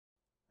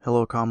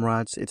Hello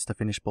comrades, it's the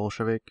Finnish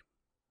Bolshevik.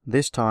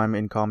 This time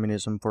in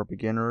Communism for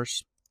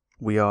Beginners,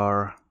 we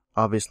are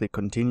obviously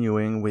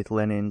continuing with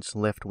Lenin's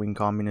left-wing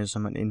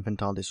communism and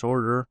infantile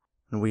disorder,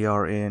 and we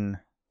are in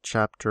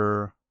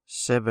chapter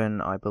 7,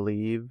 I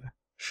believe.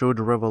 Should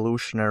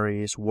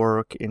revolutionaries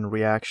work in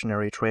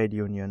reactionary trade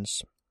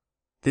unions?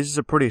 This is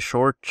a pretty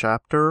short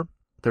chapter.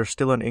 There's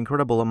still an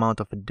incredible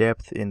amount of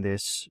depth in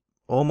this,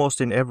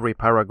 almost in every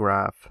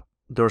paragraph.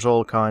 There's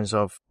all kinds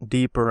of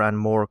deeper and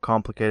more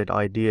complicated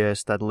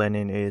ideas that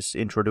Lenin is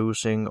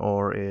introducing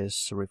or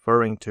is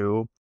referring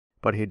to,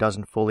 but he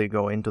doesn't fully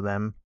go into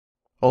them.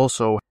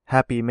 Also,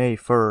 happy May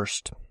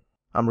 1st.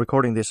 I'm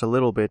recording this a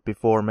little bit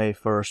before May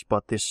 1st,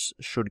 but this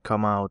should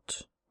come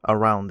out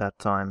around that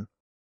time.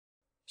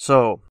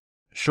 So,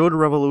 should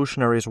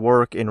revolutionaries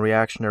work in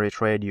reactionary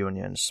trade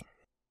unions?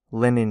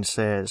 Lenin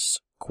says,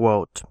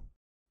 quote,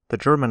 "The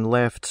German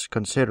lefts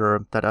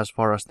consider that as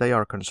far as they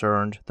are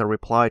concerned, the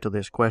reply to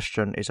this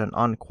question is an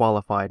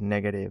unqualified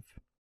negative.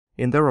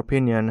 In their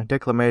opinion,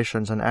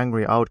 declamations and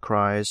angry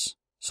outcries,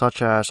 such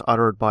as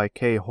uttered by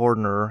K.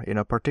 Horner in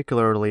a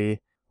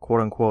particularly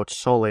quote-unquote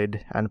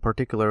solid and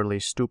particularly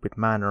stupid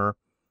manner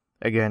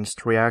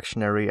against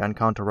reactionary and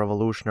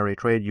counter-revolutionary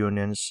trade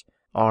unions,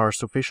 are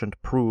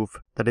sufficient proof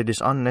that it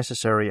is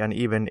unnecessary and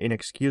even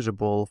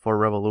inexcusable for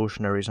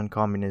revolutionaries and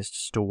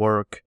communists to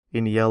work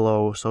in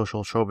yellow,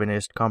 social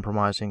chauvinist,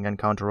 compromising and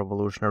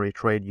counter-revolutionary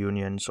trade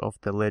unions of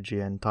the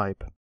Legian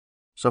type."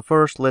 So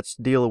first, let's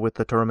deal with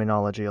the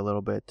terminology a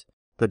little bit.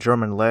 The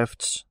German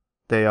lefts,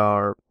 they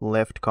are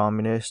left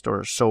communist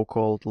or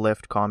so-called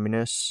left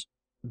communists.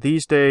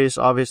 These days,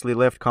 obviously,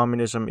 left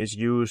communism is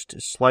used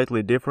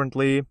slightly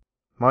differently.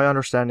 My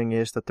understanding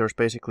is that there's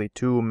basically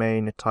two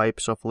main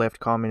types of left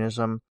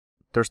communism.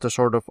 There's the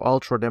sort of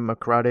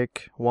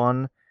ultra-democratic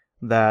one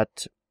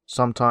that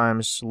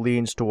sometimes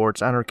leans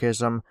towards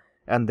anarchism,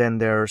 and then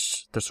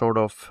there's the sort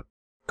of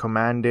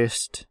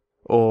commandist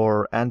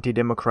or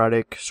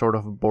anti-democratic sort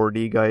of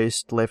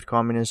Bordigaist left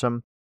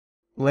communism.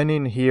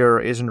 Lenin here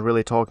isn't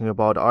really talking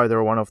about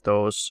either one of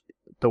those.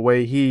 The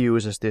way he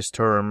uses this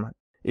term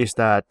is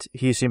that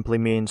he simply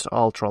means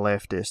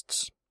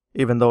ultra-leftists,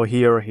 even though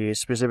here he is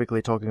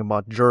specifically talking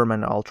about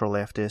German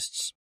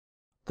ultra-leftists.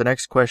 The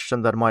next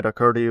question that might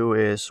occur to you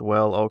is,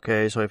 well,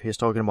 okay, so if he's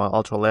talking about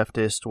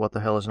ultra-leftist, what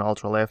the hell is an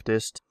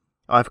ultra-leftist?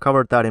 I've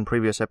covered that in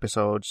previous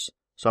episodes,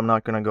 so I'm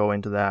not going to go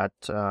into that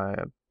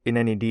in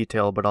any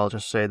detail, but I'll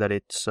just say that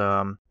it's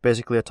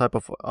basically a type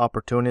of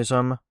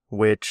opportunism,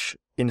 which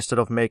instead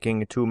of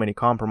making too many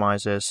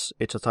compromises,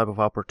 it's a type of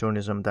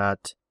opportunism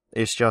that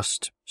is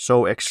just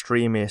so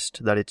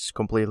extremist that it's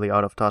completely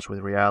out of touch with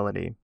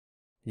reality.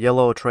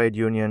 Yellow trade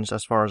unions,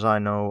 as far as I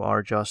know,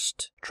 are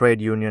just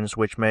trade unions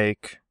which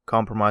make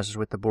compromises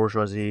with the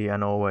bourgeoisie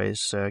and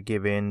always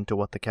give in to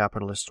what the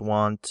capitalists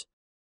want.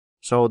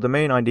 So the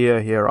main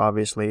idea here,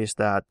 obviously, is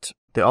that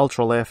the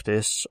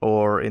ultra-leftists,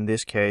 or in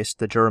this case,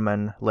 the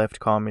German left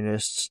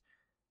communists,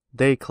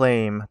 they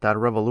claim that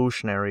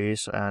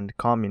revolutionaries and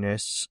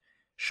communists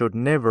should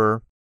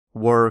never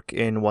work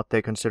in what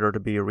they consider to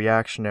be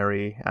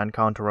reactionary and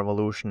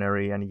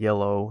counter-revolutionary and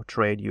yellow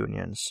trade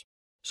unions.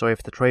 So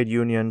if the trade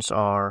unions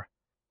are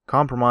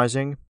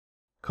compromising,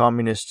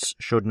 communists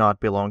should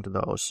not belong to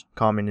those.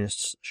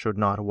 Communists should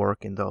not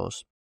work in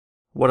those.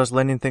 What does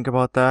Lenin think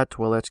about that?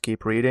 Well, let's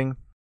keep reading.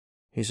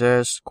 He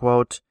says,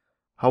 quote,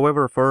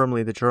 "However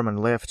firmly the German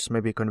lefts may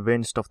be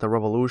convinced of the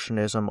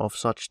revolutionism of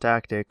such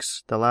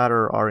tactics, the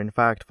latter are in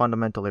fact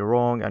fundamentally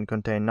wrong and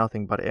contain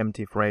nothing but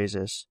empty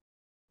phrases.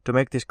 To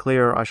make this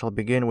clear, I shall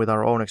begin with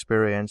our own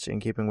experience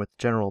in keeping with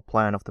the general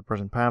plan of the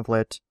present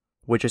pamphlet,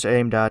 which is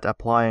aimed at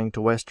applying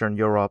to Western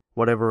Europe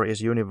whatever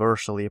is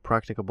universally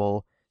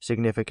practicable,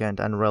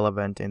 significant and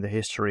relevant in the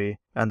history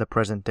and the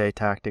present-day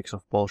tactics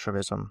of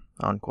Bolshevism."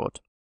 Unquote.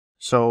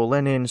 So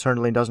Lenin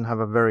certainly doesn't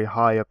have a very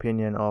high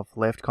opinion of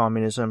left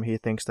communism. He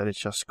thinks that it's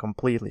just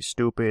completely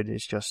stupid,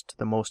 it's just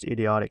the most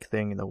idiotic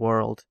thing in the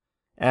world,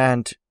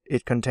 and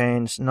it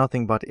contains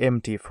nothing but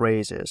empty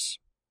phrases.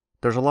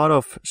 There's a lot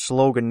of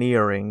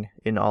sloganeering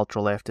in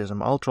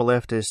ultra-leftism.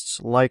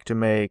 Ultra-leftists like to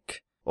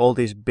make all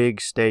these big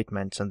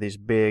statements and these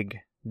big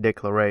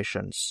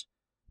declarations.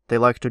 They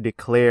like to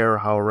declare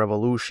how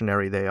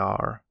revolutionary they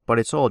are, but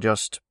it's all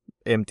just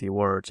empty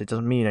words. It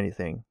doesn't mean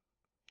anything.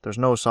 There's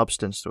no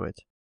substance to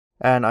it.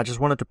 And I just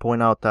wanted to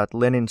point out that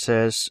Lenin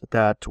says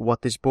that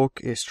what this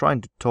book is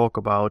trying to talk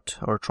about,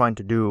 or trying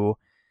to do,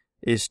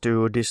 is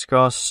to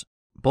discuss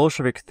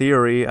Bolshevik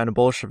theory and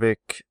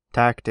Bolshevik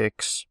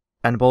tactics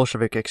and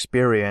Bolshevik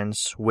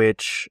experience,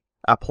 which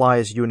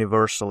applies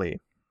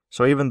universally.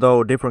 So even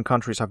though different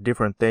countries have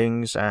different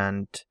things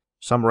and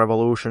some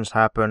revolutions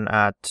happen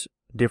at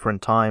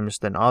different times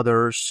than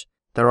others,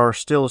 there are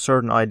still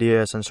certain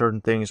ideas and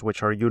certain things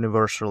which are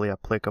universally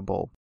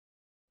applicable.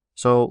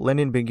 So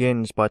Lenin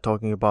begins by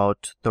talking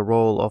about the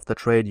role of the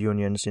trade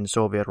unions in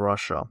Soviet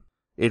Russia.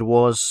 It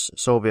was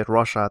Soviet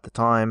Russia at the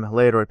time.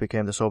 Later it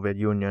became the Soviet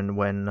Union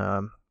when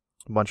a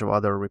bunch of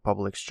other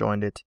republics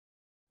joined it.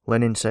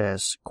 Lenin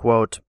says,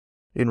 quote,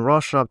 "In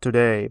Russia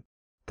today,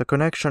 The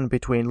connection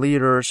between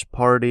leaders,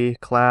 party,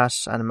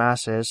 class, and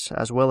masses,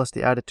 as well as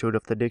the attitude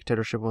of the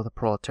dictatorship of the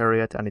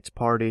proletariat and its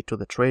party to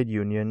the trade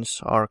unions,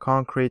 are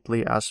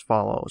concretely as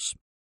follows.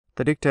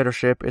 The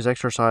dictatorship is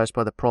exercised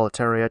by the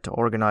proletariat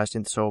organized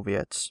in the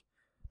Soviets.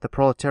 The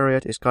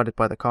proletariat is guided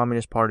by the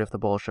Communist Party of the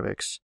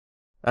Bolsheviks.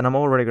 And I'm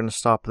already going to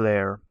stop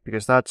there,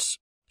 because that's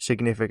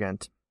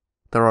significant.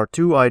 There are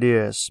two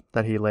ideas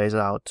that he lays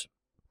out.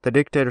 The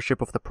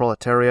dictatorship of the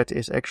proletariat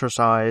is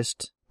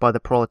exercised by the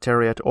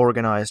proletariat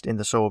organized in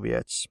the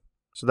Soviets.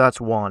 So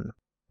that's one.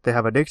 They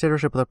have a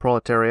dictatorship of the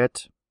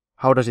proletariat.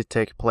 How does it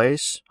take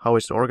place? How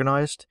is it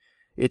organized?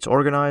 It's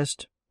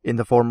organized in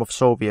the form of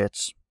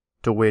Soviets,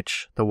 to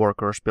which the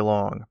workers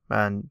belong,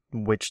 and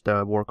which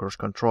the workers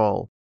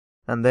control.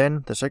 And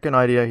then, the second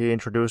idea he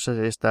introduces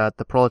is that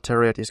the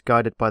proletariat is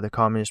guided by the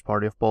Communist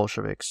Party of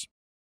Bolsheviks.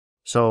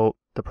 So,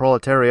 the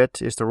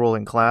proletariat is the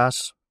ruling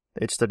class,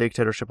 it's the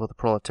dictatorship of the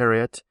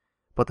proletariat,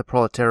 but the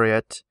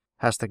proletariat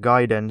has the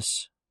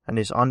guidance and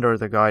is under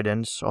the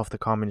guidance of the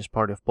Communist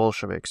Party of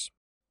Bolsheviks.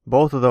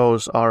 Both of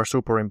those are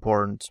super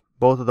important.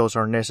 Both of those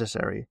are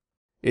necessary.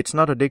 It's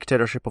not a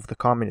dictatorship of the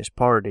Communist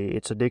Party,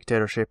 it's a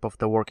dictatorship of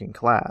the working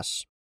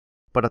class.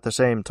 But at the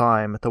same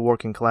time, the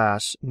working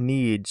class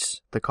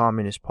needs the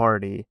Communist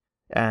Party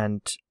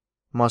and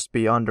must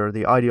be under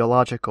the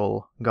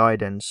ideological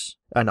guidance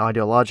and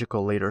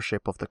ideological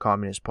leadership of the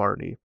Communist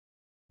Party.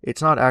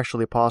 It's not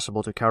actually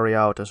possible to carry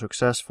out a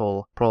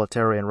successful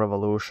proletarian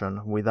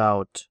revolution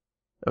without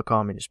a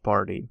Communist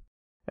Party.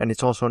 And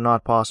it's also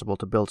not possible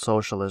to build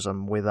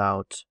socialism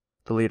without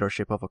the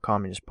leadership of a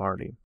Communist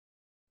Party.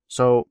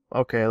 So,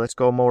 okay, let's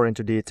go more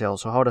into detail.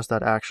 So how does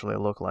that actually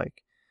look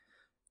like?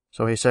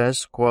 So he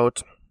says,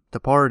 quote, "The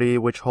party,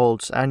 which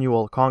holds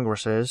annual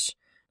congresses,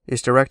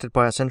 is directed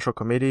by a central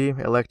committee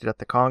elected at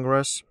the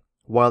Congress,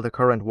 while the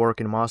current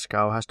work in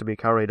Moscow has to be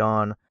carried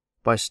on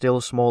by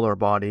still smaller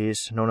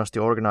bodies known as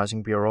the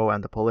Organizing Bureau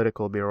and the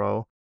Political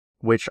Bureau,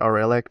 which are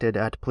elected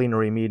at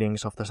plenary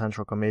meetings of the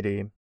Central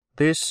Committee.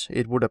 This,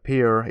 it would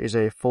appear, is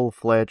a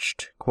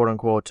full-fledged,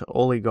 quote-unquote,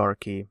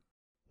 oligarchy.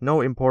 No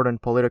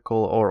important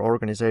political or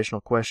organizational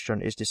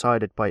question is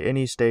decided by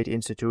any state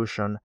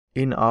institution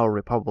in our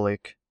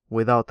republic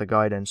without the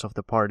guidance of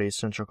the party's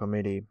Central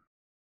Committee."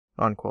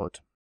 Unquote.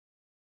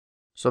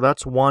 So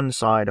that's one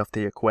side of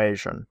the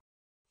equation.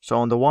 So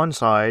on the one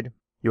side,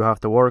 you have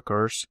the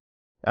workers,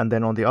 and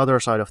then on the other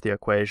side of the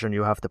equation,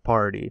 you have the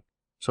party.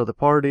 So the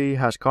party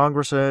has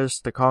congresses,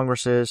 the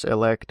congresses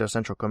elect a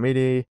central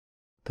committee,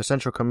 the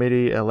central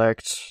committee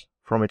elects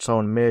from its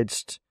own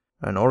midst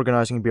an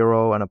organizing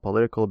bureau and a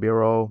political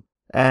bureau,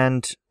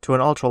 and to an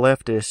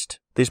ultra-leftist,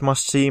 this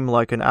must seem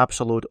like an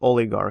absolute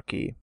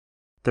oligarchy.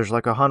 There's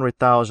like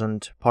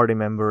 100,000 party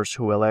members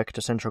who elect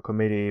a central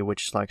committee,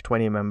 which is like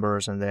 20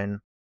 members, and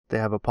then they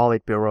have a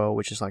politburo,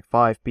 which is like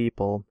 5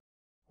 people.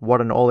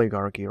 What an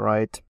oligarchy,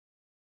 right?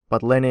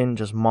 But Lenin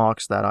just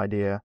mocks that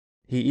idea.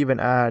 He even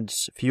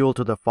adds fuel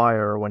to the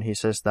fire when he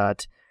says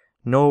that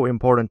no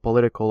important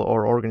political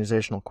or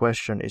organizational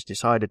question is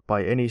decided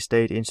by any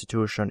state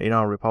institution in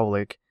our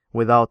republic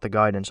without the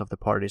guidance of the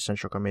party's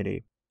central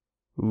committee.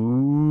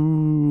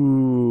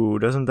 Ooh,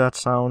 doesn't that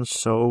sound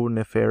so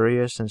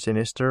nefarious and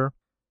sinister?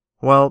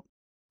 Well,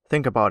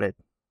 think about it.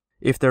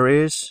 If there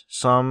is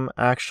some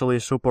actually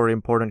super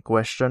important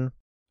question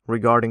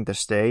regarding the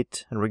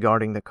state and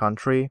regarding the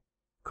country,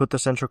 could the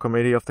Central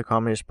Committee of the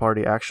Communist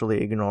Party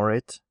actually ignore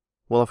it?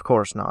 Well, of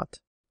course not.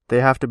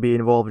 They have to be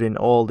involved in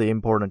all the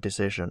important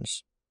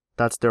decisions.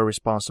 That's their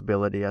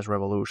responsibility as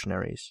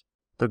revolutionaries.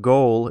 The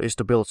goal is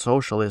to build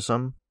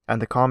socialism, and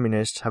the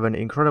communists have an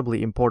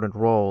incredibly important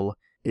role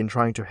in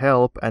trying to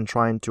help and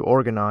trying to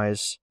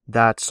organize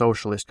that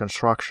socialist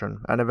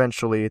construction, and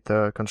eventually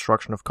the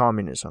construction of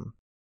communism.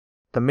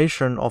 The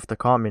mission of the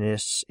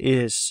communists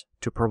is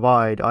to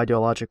provide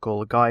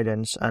ideological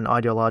guidance and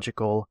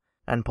ideological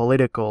and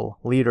political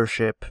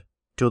leadership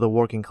to the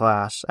working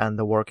class and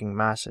the working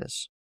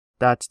masses.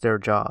 That's their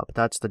job.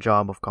 That's the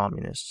job of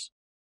communists.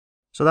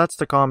 So that's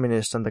the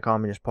communists and the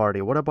Communist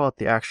Party. What about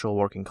the actual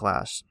working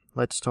class?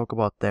 Let's talk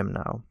about them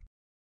now.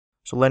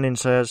 So Lenin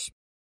says,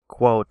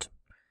 quote,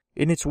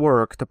 "In its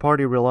work, the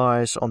party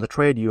relies on the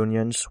trade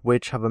unions,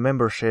 which have a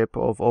membership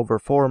of over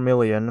 4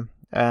 million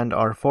and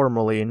are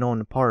formally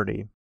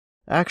non-party.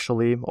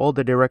 Actually, all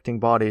the directing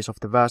bodies of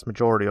the vast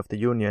majority of the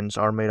unions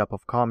are made up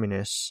of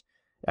communists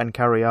and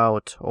carry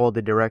out all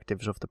the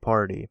directives of the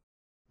party.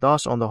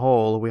 Thus, on the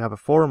whole, we have a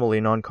formally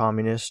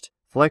non-communist,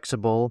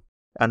 flexible,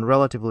 and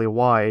relatively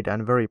wide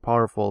and very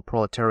powerful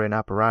proletarian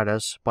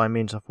apparatus by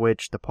means of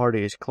which the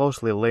party is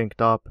closely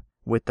linked up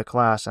with the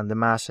class and the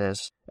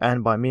masses,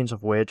 and by means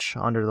of which,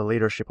 under the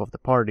leadership of the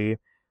party,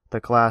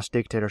 the class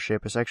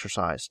dictatorship is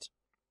exercised."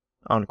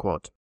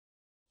 Unquote.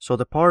 So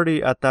the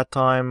party at that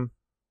time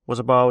was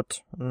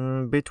about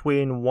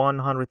between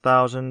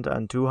 100,000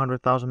 and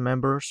 200,000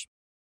 members,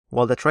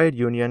 while the trade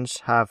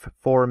unions have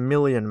 4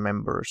 million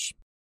members.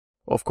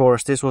 Of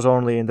course, this was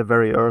only in the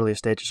very early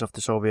stages of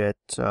the Soviet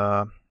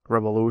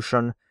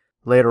revolution.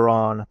 Later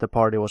on, the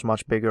party was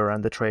much bigger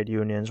and the trade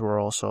unions were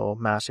also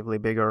massively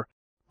bigger.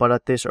 But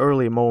at this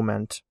early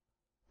moment,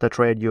 the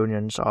trade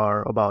unions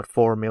are about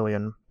 4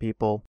 million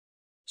people.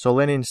 So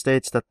Lenin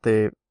states that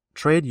the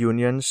trade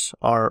unions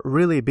are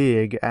really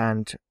big,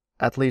 and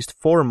at least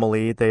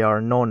formally they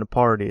are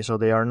non-party, so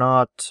they are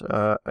not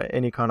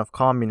any kind of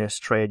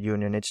communist trade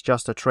union. It's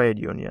just a trade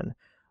union,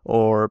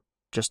 or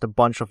just a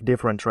bunch of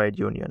different trade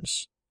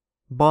unions.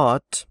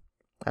 But,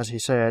 as he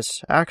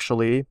says,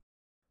 actually,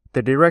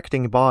 the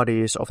directing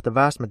bodies of the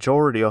vast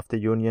majority of the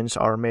unions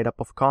are made up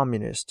of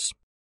communists.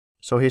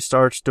 So he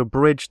starts to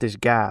bridge this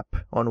gap.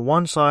 On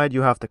one side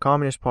you have the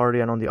Communist Party,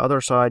 and on the other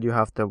side you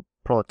have the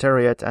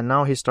proletariat, and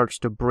now he starts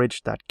to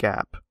bridge that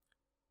gap.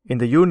 In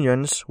the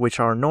unions, which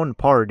are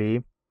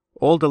non-party,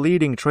 all the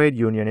leading trade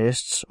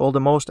unionists, all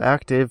the most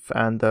active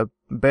and the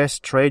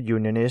best trade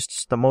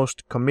unionists, the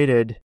most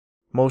committed,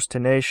 most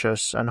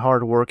tenacious and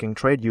hard-working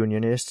trade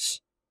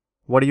unionists,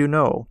 what do you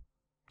know?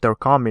 They're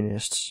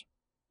communists.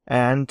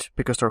 And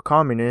because they're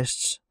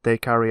communists, they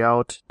carry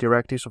out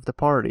directives of the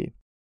party.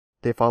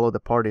 They follow the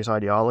party's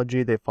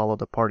ideology, they follow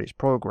the party's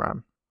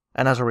program.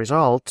 And as a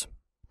result,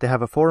 they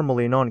have a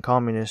formally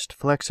non-communist,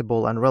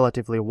 flexible and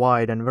relatively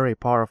wide and very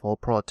powerful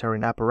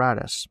proletarian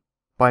apparatus,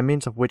 by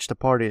means of which the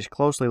party is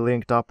closely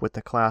linked up with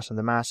the class and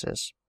the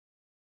masses.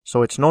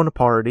 So it's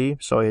non-party,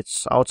 so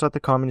it's outside the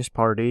Communist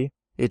Party,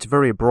 it's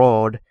very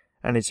broad,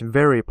 and it's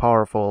very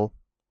powerful,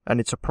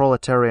 and it's a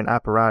proletarian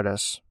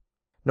apparatus.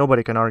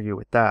 Nobody can argue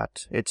with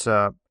that. It's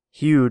a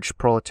huge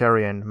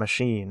proletarian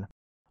machine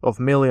of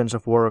millions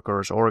of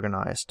workers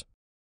organized.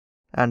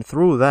 And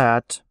through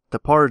that, the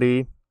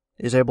party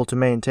is able to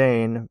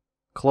maintain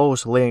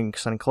close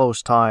links and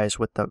close ties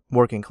with the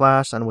working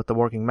class and with the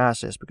working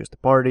masses, because the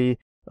party,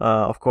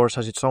 of course,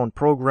 has its own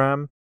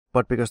program,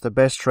 but because the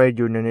best trade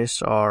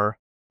unionists are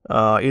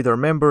either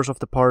members of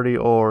the party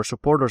or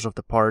supporters of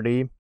the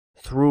party,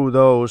 through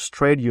those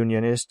trade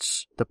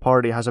unionists, the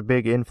party has a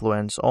big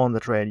influence on the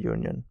trade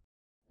union.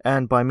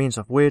 And by means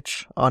of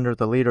which, under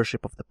the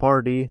leadership of the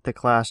party, the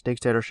class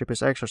dictatorship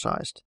is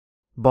exercised.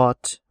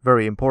 But,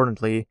 very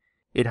importantly,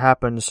 it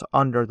happens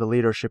under the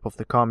leadership of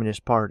the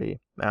Communist Party.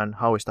 And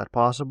how is that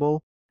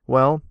possible?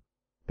 Well,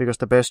 because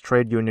the best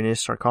trade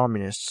unionists are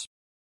communists.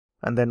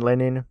 And then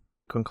Lenin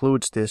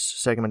concludes this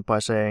segment by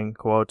saying,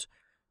 quote,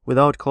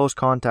 "Without close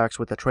contacts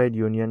with the trade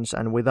unions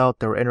and without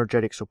their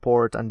energetic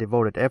support and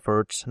devoted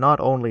efforts,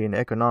 not only in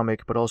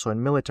economic but also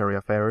in military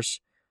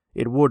affairs,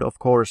 it would, of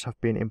course, have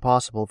been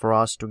impossible for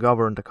us to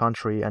govern the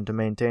country and to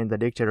maintain the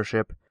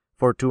dictatorship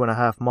for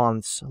 2.5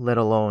 months, let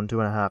alone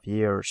 2.5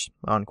 years."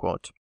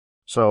 Unquote.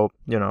 So,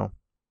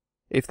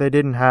 if they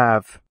didn't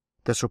have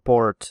the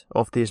support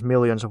of these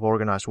millions of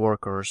organized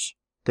workers,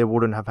 they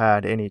wouldn't have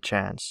had any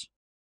chance.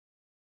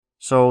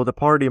 So the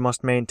party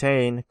must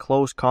maintain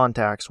close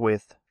contacts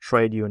with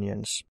trade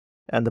unions,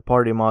 and the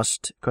party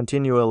must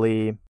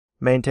continually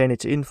maintain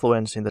its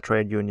influence in the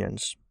trade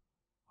unions.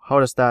 How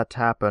does that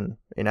happen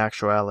in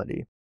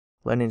actuality?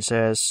 Lenin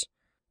says,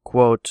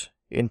 quote,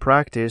 "In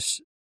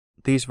practice,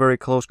 these very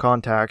close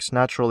contacts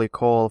naturally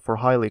call for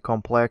highly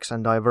complex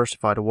and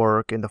diversified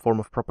work in the form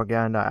of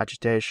propaganda,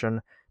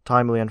 agitation,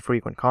 timely and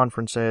frequent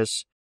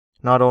conferences,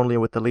 not only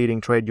with the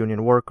leading trade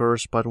union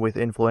workers, but with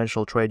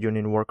influential trade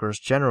union workers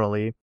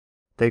generally.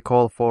 They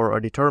call for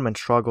a determined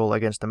struggle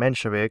against the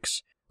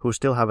Mensheviks, who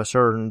still have a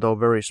certain, though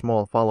very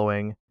small,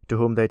 following, to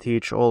whom they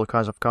teach all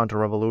kinds of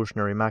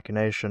counter-revolutionary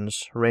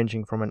machinations,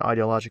 ranging from an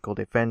ideological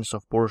defense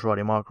of bourgeois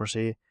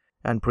democracy,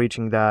 and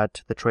preaching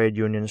that the trade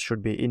unions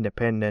should be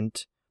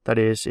independent, that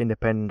is,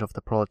 independent of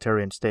the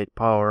proletarian state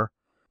power,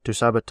 to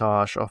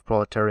sabotage of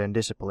proletarian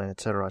discipline,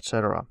 etc.,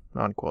 etc."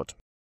 Unquote.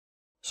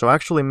 So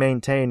actually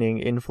maintaining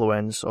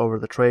influence over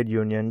the trade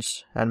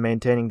unions and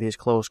maintaining these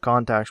close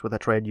contacts with the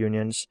trade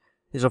unions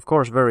is of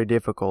course very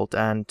difficult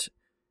and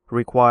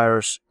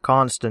requires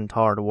constant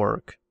hard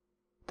work.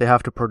 They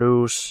have to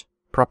produce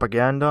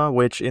propaganda,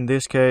 which in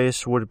this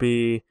case would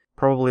be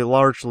probably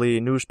largely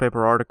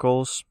newspaper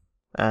articles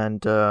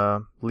and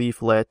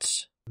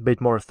leaflets, a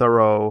bit more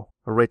thorough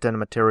written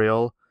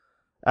material,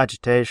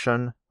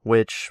 agitation,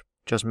 which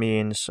just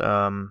means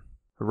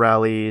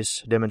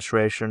rallies,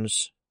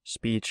 demonstrations,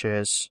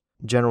 speeches,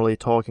 generally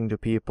talking to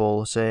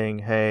people, saying,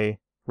 hey,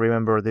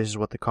 remember this is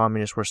what the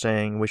communists were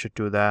saying, we should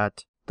do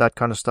that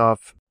kind of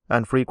stuff,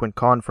 and frequent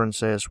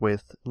conferences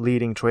with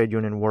leading trade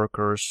union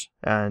workers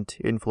and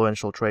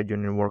influential trade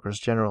union workers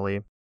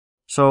generally.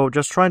 So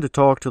just trying to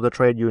talk to the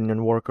trade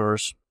union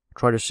workers,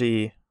 try to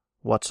see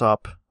what's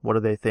up, what do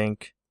they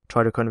think,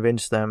 try to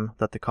convince them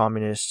that the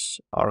communists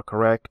are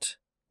correct,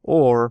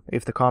 or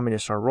if the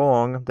communists are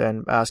wrong,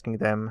 then asking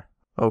them,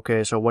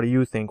 okay, so what do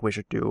you think we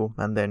should do,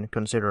 and then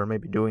consider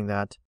maybe doing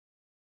that.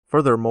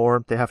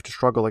 Furthermore, they have to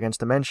struggle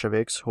against the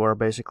Mensheviks, who are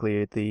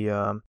basically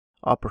the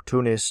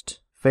opportunist,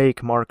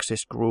 fake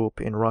Marxist group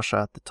in Russia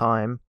at the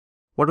time.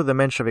 What do the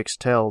Mensheviks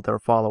tell their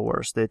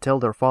followers? They tell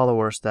their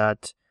followers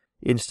that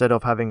instead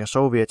of having a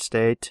Soviet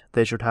state,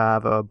 they should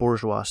have a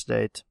bourgeois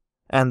state,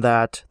 and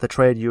that the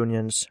trade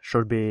unions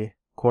should be,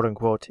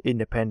 quote-unquote,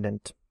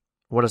 independent.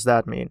 What does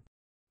that mean?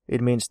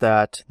 It means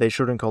that they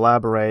shouldn't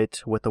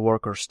collaborate with the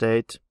worker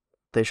state,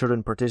 they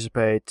shouldn't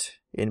participate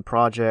in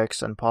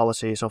projects and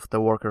policies of the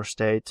worker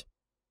state,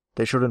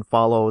 They shouldn't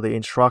follow the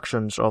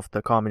instructions of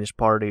the Communist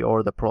Party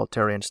or the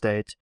proletarian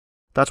state.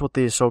 That's what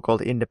these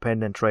so-called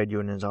independent trade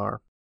unions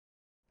are.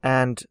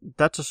 And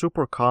that's a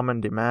super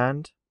common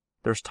demand.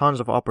 There's tons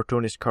of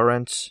opportunist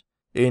currents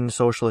in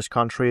socialist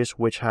countries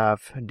which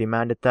have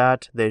demanded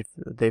that.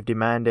 They've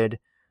demanded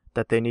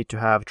that they need to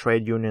have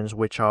trade unions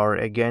which are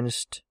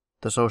against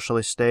the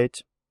socialist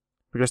state,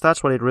 because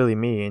that's what it really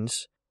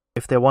means.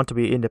 If they want to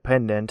be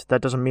independent,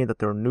 that doesn't mean that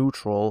they're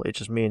neutral, it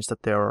just means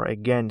that they're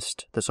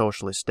against the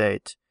socialist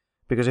state.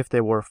 Because if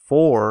they were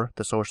for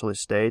the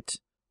socialist state,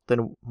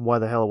 then why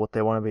the hell would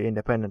they want to be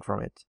independent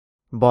from it?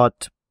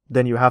 But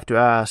then you have to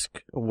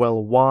ask,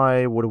 well,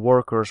 why would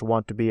workers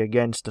want to be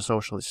against the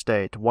socialist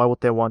state? Why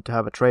would they want to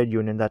have a trade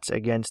union that's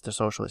against the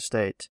socialist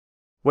state?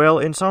 Well,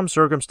 in some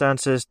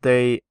circumstances,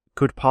 they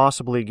could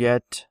possibly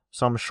get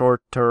some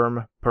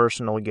short-term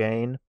personal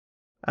gain,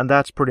 and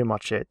that's pretty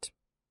much it.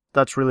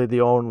 That's really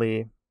the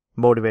only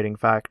motivating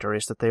factor,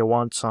 is that they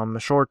want some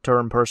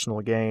short-term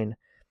personal gain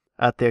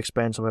at the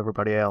expense of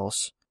everybody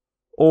else.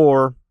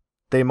 Or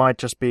they might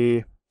just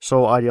be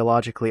so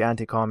ideologically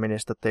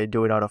anti-communist that they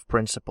do it out of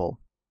principle.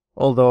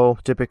 Although,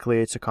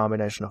 typically it's a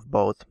combination of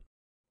both.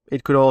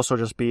 It could also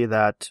just be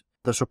that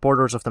the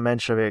supporters of the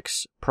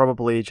Mensheviks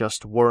probably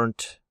just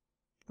weren't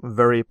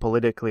very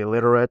politically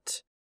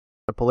literate.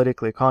 A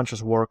politically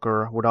conscious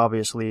worker would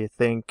obviously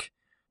think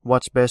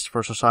what's best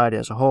for society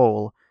as a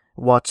whole,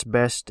 what's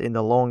best in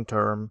the long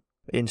term,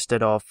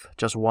 instead of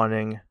just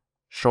wanting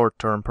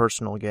short-term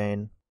personal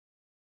gain.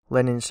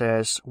 Lenin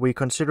says, "We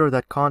consider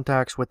that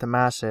contacts with the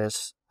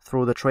masses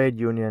through the trade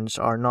unions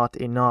are not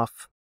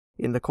enough.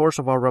 In the course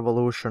of our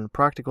revolution,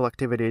 practical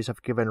activities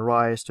have given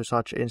rise to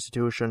such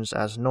institutions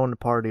as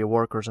non-party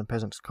workers' and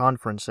peasants'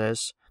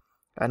 conferences,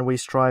 and we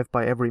strive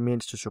by every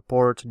means to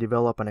support,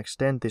 develop, and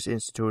extend this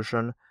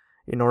institution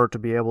in order to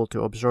be able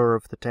to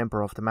observe the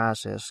temper of the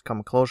masses,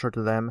 come closer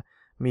to them,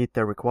 meet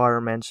their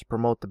requirements,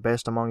 promote the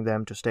best among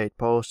them to state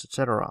posts,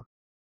 etc."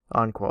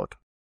 Unquote.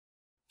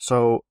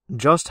 So,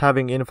 just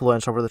having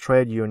influence over the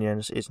trade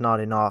unions is not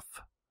enough.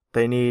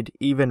 They need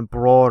even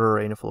broader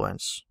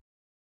influence.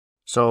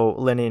 So,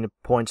 Lenin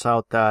points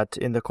out that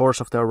in the course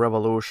of their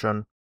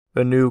revolution,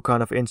 a new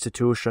kind of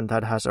institution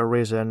that has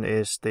arisen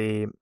is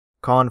the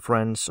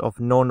Conference of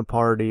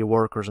Non-Party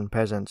Workers and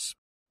Peasants,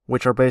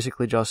 which are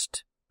basically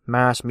just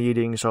mass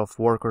meetings of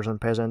workers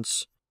and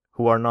peasants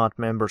who are not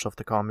members of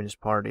the Communist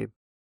Party.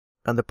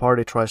 And the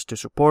party tries to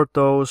support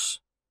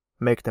those,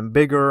 make them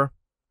bigger,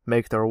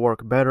 make their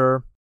work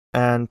better.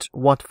 And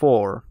what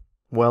for?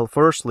 Well,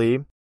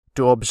 firstly,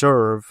 to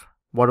observe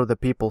what do the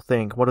people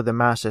think, what do the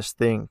masses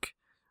think,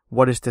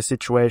 what is the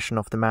situation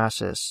of the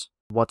masses,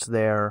 what's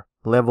their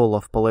level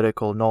of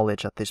political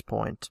knowledge at this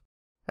point.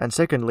 And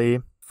secondly,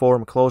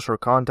 form closer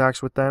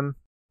contacts with them,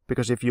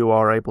 because if you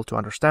are able to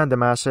understand the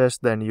masses,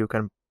 then you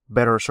can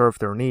better serve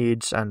their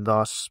needs and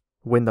thus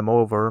win them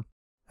over.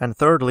 And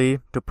thirdly,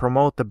 to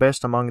promote the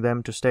best among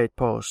them to state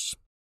posts,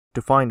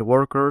 to find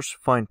workers,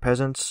 find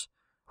peasants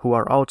who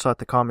are outside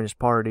the Communist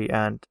Party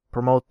and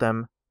promote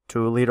them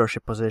to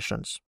leadership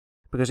positions.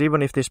 Because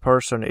even if this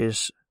person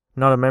is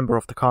not a member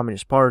of the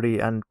Communist Party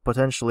and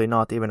potentially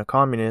not even a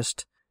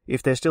communist,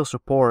 if they still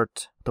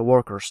support the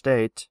worker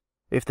state,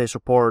 if they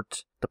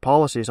support the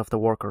policies of the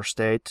worker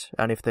state,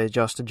 and if they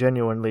just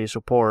genuinely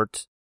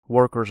support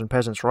workers' and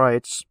peasants'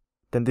 rights,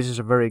 then this is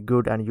a very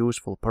good and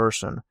useful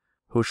person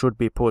who should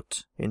be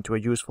put into a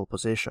useful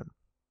position.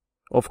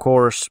 Of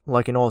course,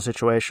 like in all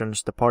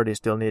situations, the party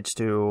still needs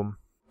to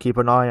keep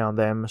an eye on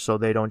them so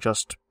they don't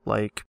just,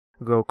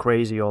 go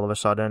crazy all of a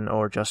sudden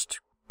or just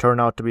turn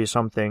out to be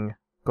something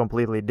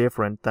completely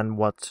different than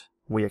what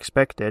we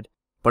expected.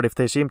 But if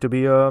they seem to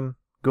be a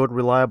good,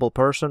 reliable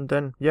person,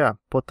 then yeah,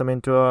 put them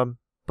into a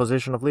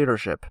position of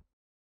leadership.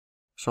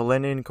 So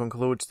Lenin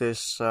concludes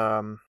this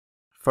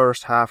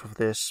first half of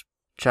this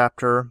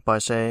chapter by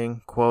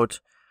saying, quote,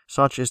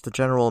 "Such is the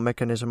general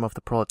mechanism of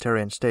the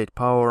proletarian state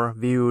power,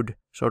 viewed,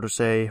 so to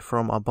say,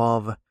 from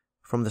above,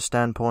 from the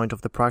standpoint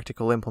of the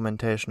practical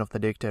implementation of the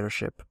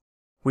dictatorship.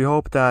 We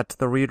hope that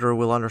the reader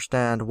will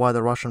understand why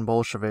the Russian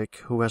Bolshevik,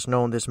 who has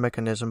known this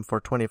mechanism for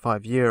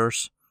 25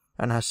 years,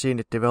 and has seen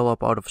it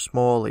develop out of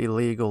small,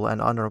 illegal,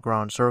 and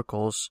underground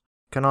circles,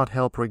 cannot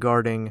help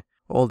regarding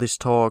all this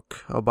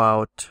talk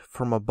about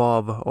from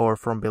above or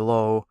from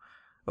below,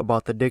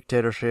 about the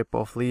dictatorship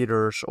of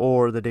leaders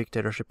or the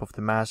dictatorship of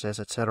the masses,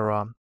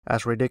 etc.,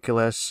 as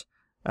ridiculous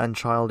and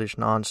childish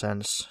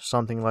nonsense,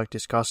 something like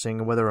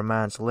discussing whether a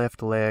man's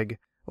left leg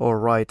or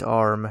right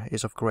arm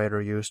is of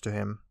greater use to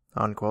him."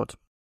 Unquote.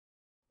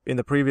 In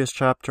the previous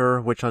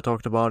chapter, which I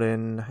talked about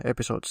in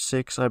episode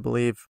 6, I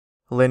believe,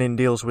 Lenin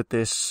deals with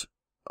this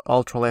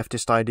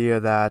ultra-leftist idea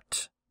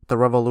that the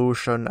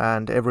revolution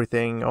and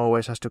everything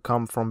always has to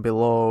come from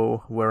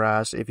below,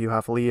 whereas if you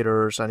have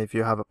leaders and if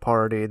you have a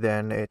party,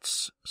 then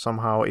it's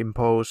somehow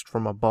imposed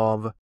from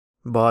above.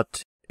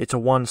 But it's a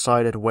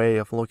one-sided way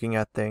of looking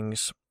at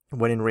things,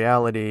 when in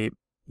reality,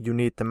 you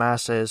need the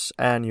masses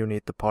and you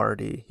need the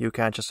party. You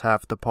can't just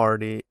have the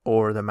party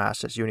or the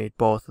masses, you need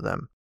both of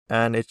them.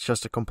 and it's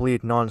just a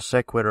complete non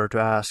sequitur to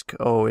ask,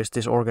 oh, is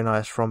this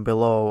organized from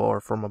below or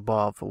from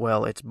above?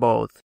 Well, it's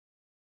both.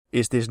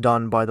 Is this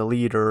done by the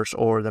leaders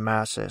or the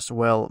masses?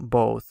 Well,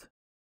 both.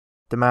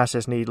 The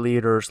masses need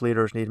leaders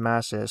need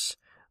masses.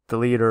 The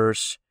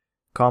leaders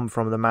come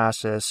from the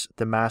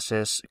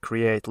masses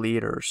create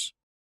leaders.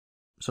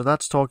 So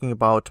that's talking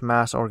about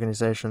mass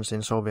organizations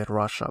in Soviet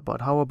Russia,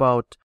 but how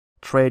about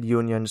trade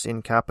unions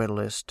in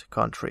capitalist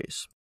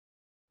countries?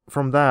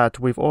 From that,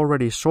 we've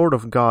already sort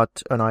of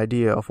got an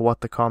idea of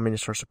what the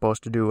communists are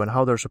supposed to do and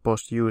how they're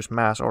supposed to use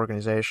mass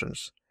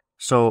organizations.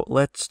 So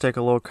let's take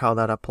a look how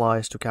that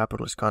applies to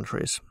capitalist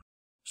countries.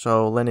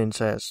 So Lenin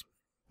says,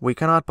 "We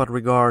cannot but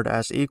regard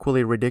as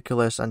equally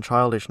ridiculous and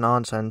childish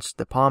nonsense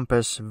the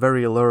pompous,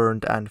 very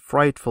learned, and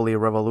frightfully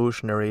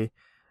revolutionary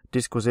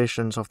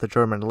disquisitions of the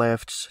German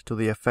lefts to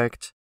the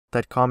effect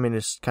that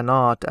communists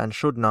cannot and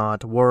should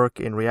not work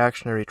in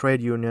reactionary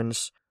trade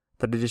unions,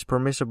 that it is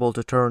permissible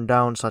to turn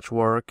down such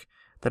work,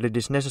 that it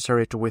is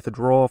necessary to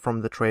withdraw from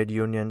the trade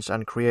unions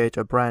and create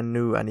a brand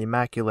new and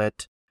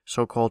immaculate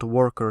so-called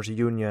workers'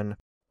 union,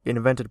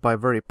 invented by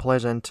very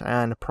pleasant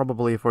and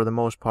probably for the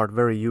most part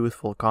very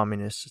youthful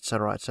communists,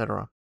 etc.,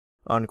 etc."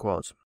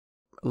 Unquote.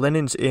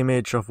 Lenin's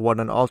image of what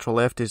an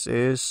ultra-leftist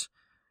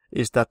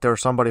is that they're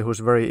somebody who's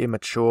very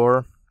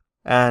immature,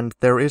 and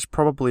there is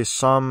probably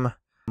some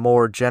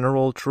more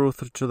general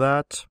truth to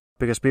that,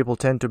 because people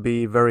tend to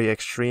be very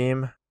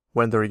extreme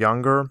when they're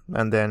younger,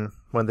 and then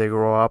when they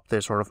grow up they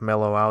sort of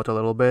mellow out a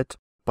little bit.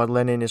 But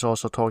Lenin is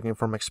also talking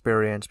from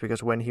experience,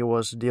 because when he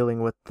was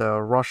dealing with the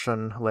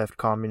Russian left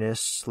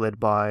communists led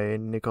by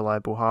Nikolai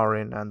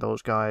Bukharin and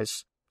those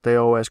guys, they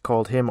always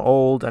called him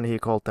old and he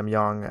called them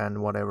young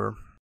and whatever.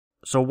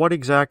 So what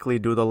exactly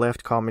do the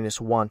left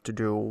communists want to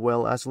do?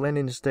 Well, as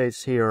Lenin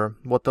states here,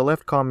 what the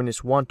left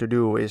communists want to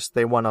do is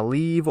they want to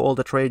leave all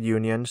the trade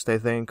unions. They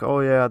think, oh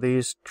yeah,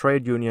 these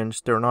trade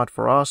unions, they're not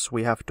for us,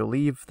 we have to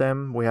leave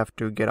them, we have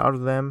to get out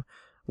of them,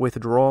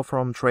 withdraw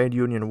from trade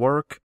union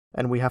work,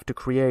 and we have to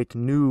create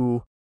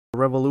new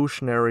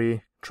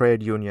revolutionary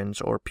trade unions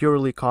or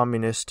purely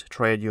communist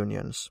trade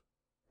unions.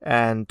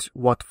 And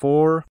what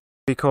for?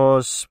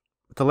 Because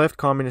the left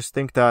communists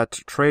think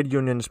that trade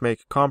unions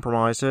make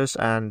compromises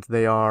and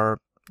they are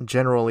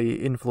generally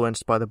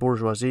influenced by the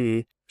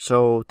bourgeoisie,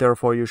 so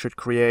therefore you should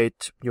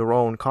create your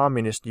own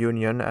communist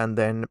union, and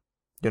then,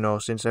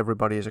 since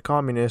everybody is a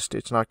communist,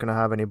 it's not going to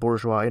have any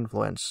bourgeois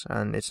influence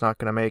and it's not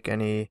going to make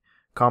any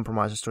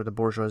compromises to the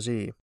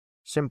bourgeoisie.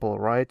 Simple,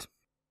 right?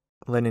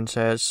 Lenin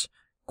says,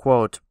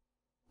 quote,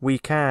 "We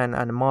can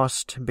and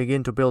must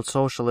begin to build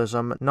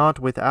socialism not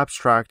with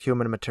abstract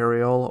human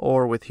material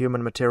or with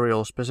human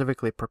material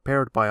specifically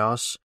prepared by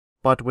us,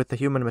 but with the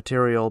human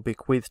material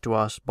bequeathed to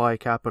us by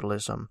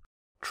capitalism.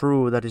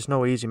 True, that is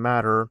no easy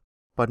matter,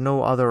 but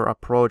no other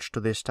approach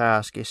to this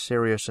task is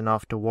serious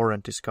enough to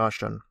warrant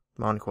discussion."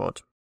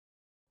 Unquote.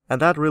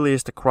 And that really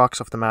is the crux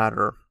of the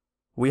matter.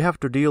 We have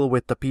to deal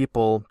with the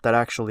people that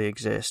actually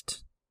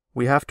exist.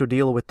 We have to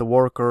deal with the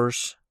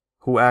workers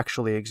who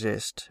actually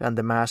exist, and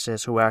the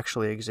masses who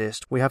actually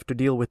exist. We have to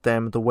deal with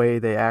them the way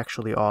they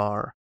actually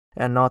are,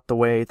 and not the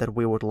way that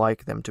we would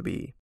like them to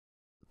be.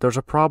 There's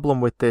a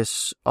problem with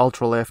this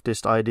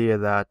ultra-leftist idea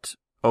that,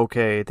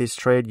 okay, this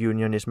trade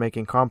union is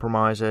making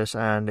compromises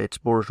and it's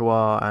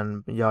bourgeois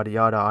and yada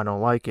yada, I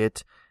don't like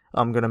it,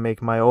 I'm gonna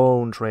make my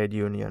own trade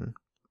union.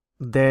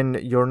 Then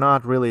you're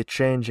not really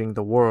changing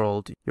the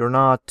world, you're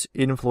not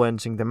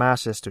influencing the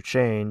masses to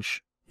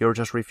change, you're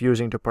just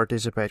refusing to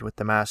participate with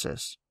the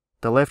masses.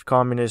 The left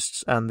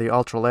communists and the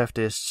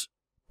ultra-leftists,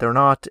 they're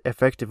not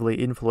effectively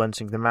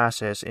influencing the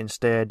masses.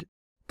 Instead,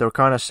 they're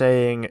kind of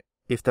saying,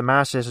 if the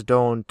masses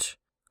don't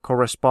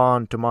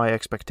correspond to my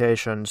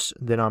expectations,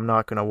 then I'm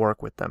not going to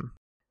work with them.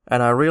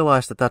 And I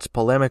realize that that's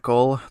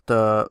polemical.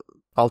 The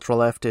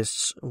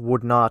ultra-leftists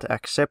would not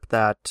accept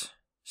that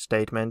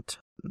statement.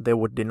 They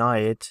would deny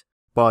it,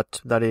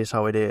 but that is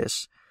how it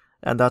is.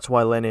 And that's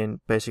why Lenin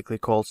basically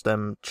calls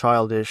them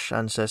childish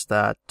and says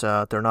that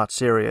they're not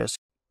serious.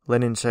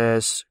 Lenin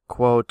says,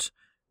 quote,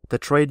 "The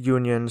trade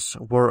unions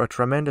were a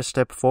tremendous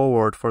step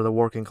forward for the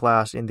working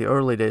class in the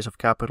early days of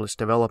capitalist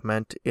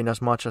development,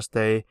 inasmuch as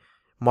they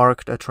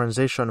marked a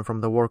transition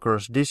from the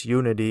workers'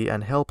 disunity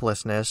and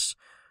helplessness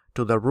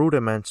to the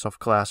rudiments of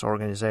class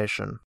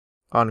organization."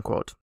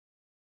 Unquote.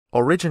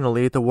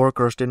 Originally, the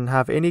workers didn't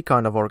have any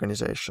kind of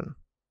organization.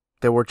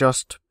 They were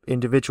just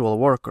individual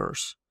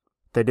workers.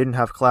 They didn't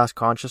have class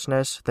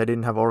consciousness, they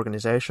didn't have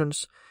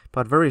organizations,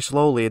 but very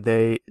slowly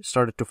they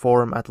started to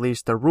form at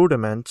least the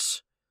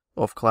rudiments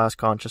of class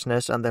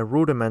consciousness and the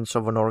rudiments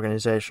of an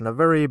organization, a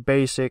very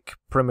basic,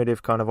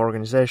 primitive kind of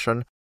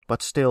organization,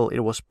 but still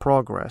it was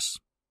progress.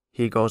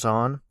 He goes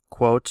on,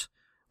 quote,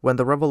 "When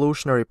the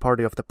Revolutionary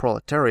Party of the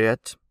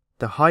Proletariat,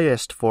 the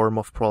highest form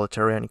of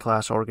proletarian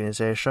class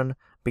organization,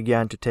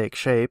 began to take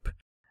shape,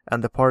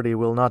 and the party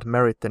will not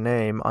merit the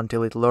name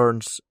until it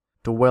learns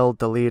to weld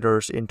the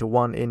leaders into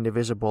one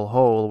indivisible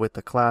whole with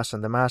the class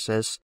and the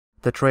masses,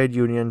 the trade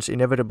unions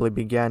inevitably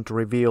began to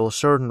reveal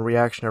certain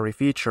reactionary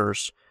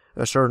features,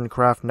 a certain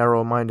craft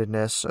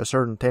narrow-mindedness, a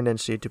certain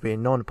tendency to be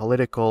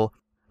non-political,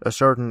 a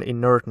certain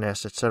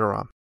inertness,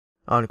 etc.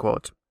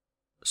 Unquote.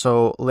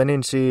 So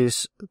Lenin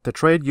sees the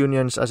trade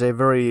unions as a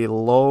very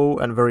low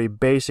and very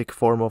basic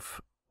form of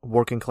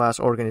working class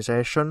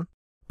organization,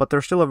 but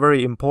they're still a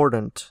very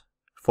important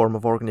form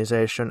of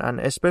organization, and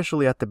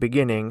especially at the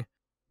beginning,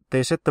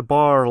 they set the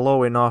bar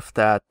low enough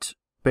that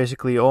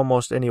basically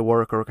almost any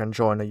worker can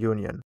join a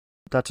union.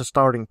 That's a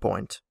starting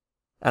point.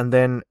 And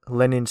then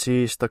Lenin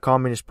sees the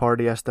Communist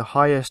Party as the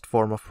highest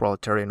form of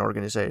proletarian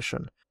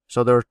organization.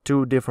 So there are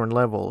two different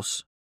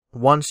levels.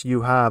 Once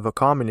you have a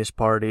Communist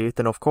Party,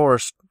 then of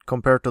course,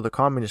 compared to the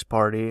Communist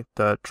Party,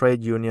 the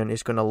trade union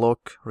is going to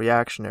look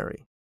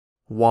reactionary.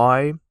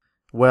 Why?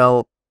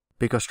 Well,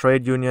 because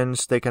trade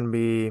unions, they can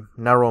be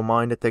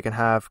narrow-minded, they can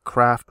have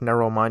craft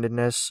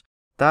narrow-mindedness.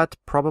 That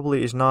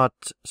probably is not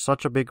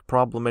such a big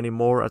problem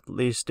anymore, at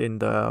least in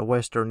the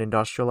Western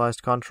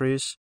industrialized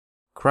countries.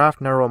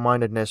 Craft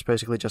narrow-mindedness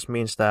basically just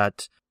means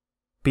that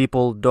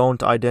people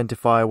don't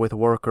identify with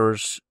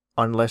workers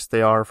unless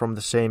they are from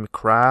the same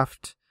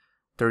craft.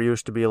 There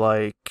used to be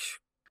like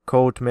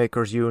coat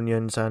makers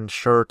unions and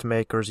shirt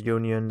makers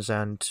unions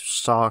and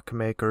sock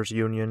makers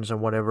unions and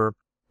whatever.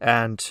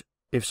 And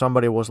if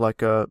somebody was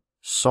like a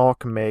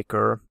sock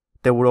maker,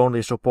 they would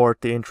only support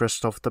the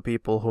interests of the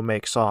people who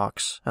make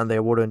socks, and they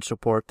wouldn't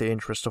support the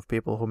interests of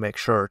people who make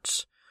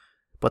shirts.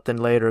 But then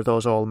later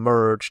those all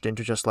merged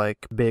into just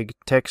like big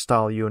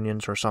textile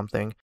unions or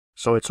something,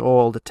 so it's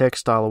all the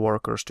textile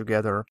workers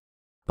together.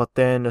 But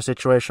then a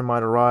situation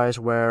might arise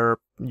where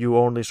you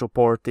only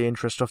support the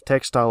interests of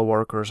textile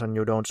workers and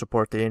you don't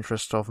support the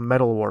interests of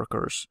metal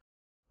workers.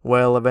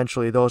 Well,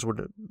 eventually those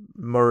would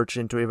merge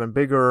into even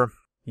bigger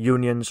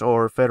unions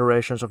or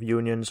federations of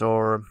unions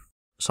or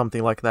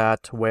something like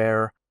that,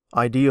 where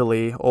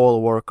ideally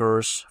all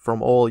workers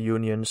from all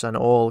unions and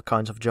all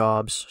kinds of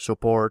jobs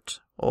support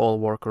all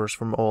workers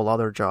from all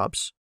other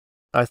jobs.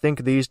 I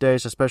think these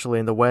days, especially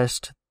in the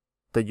West,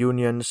 the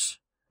unions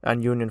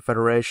and union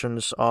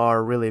federations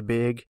are really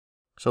big,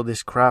 so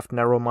this craft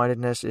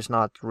narrow-mindedness is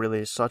not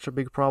really such a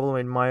big problem,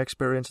 in my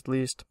experience at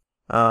least,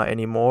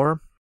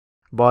 anymore.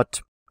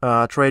 But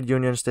trade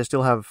unions, they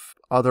still have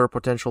other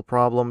potential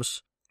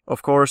problems.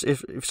 Of course,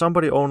 if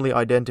somebody only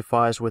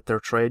identifies with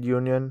their trade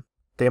union,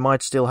 they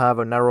might still have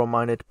a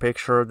narrow-minded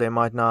picture, they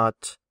might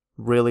not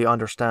really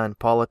understand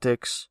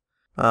politics.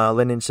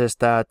 Lenin says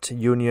that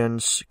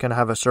unions can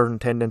have a certain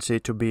tendency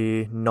to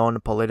be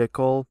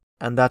non-political,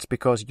 and that's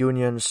because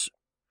unions,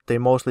 they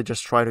mostly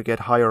just try to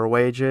get higher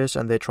wages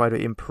and they try to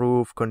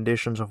improve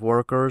conditions of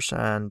workers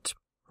and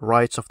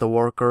rights of the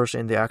workers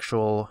in the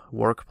actual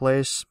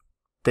workplace.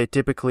 They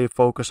typically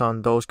focus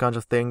on those kinds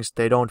of things.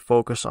 They don't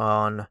focus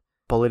on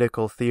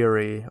political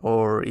theory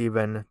or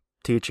even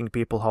teaching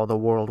people how the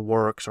world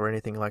works or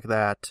anything like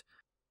that,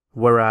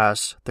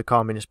 whereas the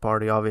Communist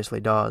Party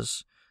obviously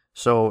does.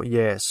 So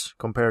yes,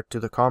 compared to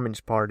the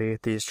Communist Party,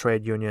 these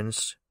trade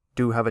unions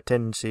do have a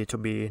tendency to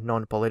be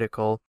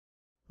non-political.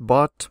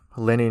 But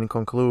Lenin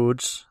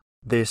concludes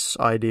this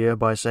idea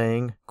by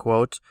saying,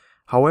 quote,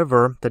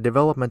 "However, the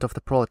development of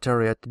the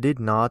proletariat did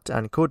not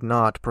and could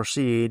not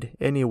proceed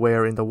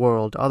anywhere in the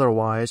world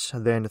otherwise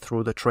than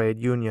through the trade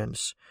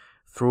unions,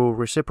 through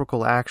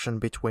reciprocal action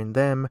between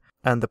them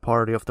and the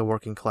party of the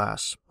working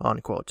class,"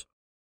 unquote.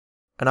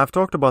 And I've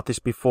talked about this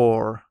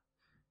before.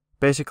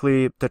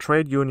 Basically, the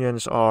trade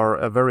unions are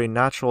a very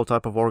natural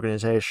type of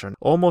organization.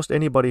 Almost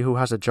anybody who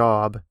has a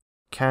job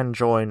can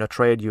join a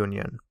trade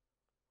union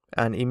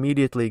and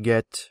immediately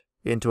get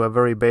into a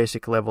very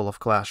basic level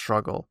of class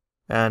struggle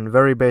and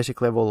very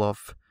basic level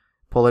of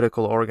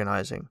political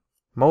organizing.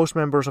 Most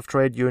members of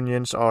trade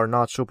unions are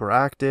not super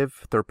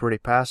active, they're pretty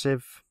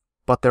passive,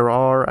 but there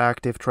are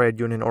active trade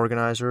union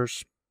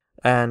organizers.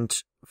 And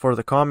for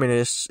the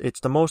communists,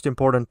 it's the most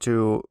important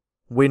to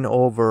win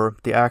over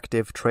the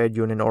active trade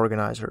union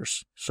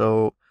organizers.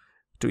 So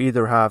to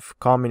either have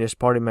Communist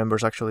Party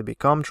members actually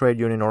become trade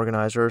union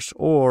organizers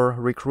or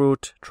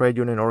recruit trade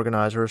union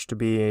organizers to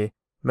be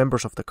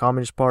members of the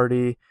Communist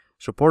Party,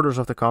 supporters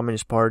of the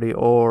Communist Party,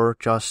 or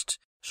just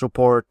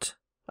support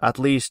at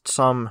least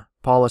some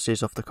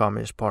policies of the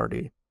Communist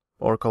Party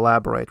or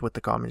collaborate with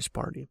the Communist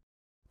Party.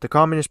 The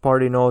Communist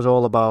Party knows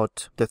all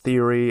about the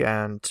theory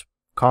and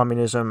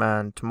communism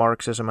and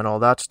Marxism and all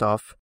that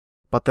stuff,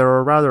 but they're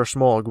a rather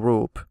small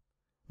group.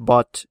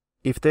 But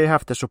if they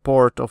have the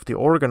support of the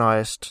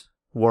organized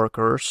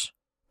workers,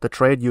 the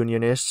trade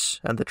unionists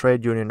and the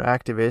trade union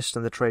activists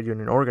and the trade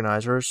union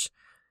organizers,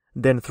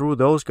 then through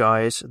those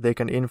guys they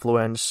can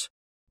influence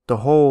the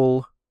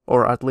whole,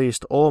 or at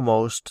least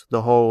almost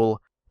the whole,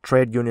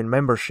 trade union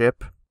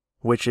membership,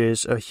 which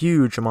is a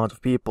huge amount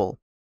of people.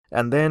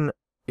 And then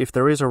if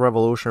there is a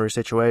revolutionary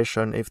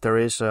situation, if there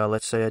is,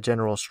 let's say, a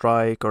general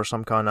strike or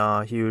some kind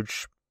of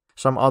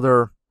some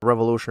other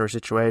revolutionary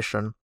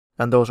situation,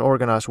 and those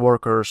organized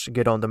workers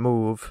get on the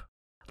move,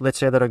 let's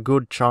say that a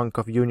good chunk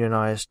of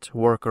unionized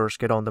workers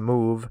get on the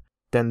move,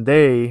 then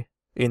they,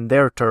 in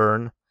their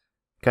turn,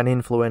 can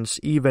influence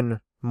even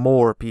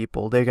more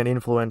people. They can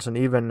influence an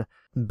even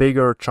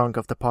bigger chunk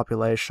of the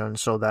population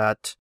so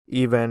that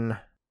even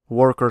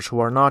workers who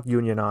are not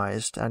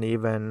unionized and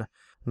even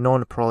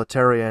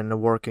non-proletarian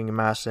working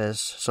masses,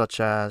 such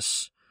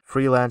as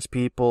freelance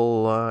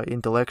people,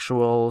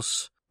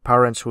 intellectuals,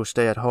 parents who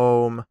stay at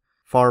home,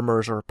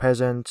 farmers or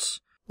peasants,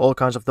 all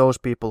kinds of those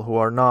people who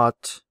are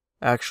not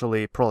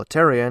actually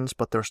proletarians,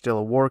 but they're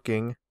still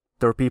working.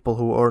 They're people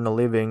who earn a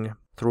living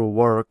through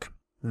work.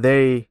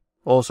 They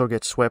also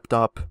get swept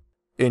up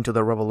into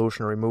the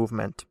revolutionary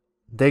movement.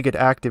 They get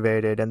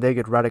activated and they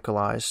get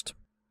radicalized,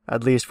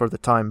 at least for the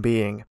time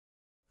being.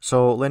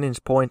 So Lenin's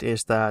point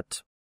is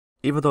that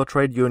even though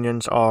trade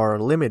unions are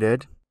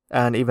limited,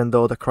 and even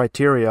though the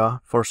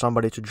criteria for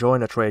somebody to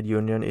join a trade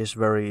union is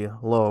very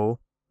low,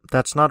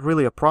 that's not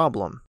really a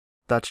problem.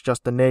 That's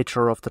just the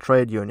nature of the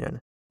trade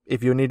union.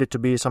 If you needed to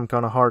be some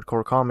kind of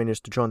hardcore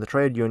communist to join the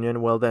trade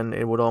union, well then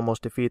it would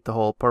almost defeat the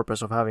whole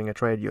purpose of having a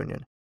trade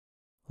union.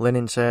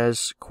 Lenin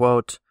says,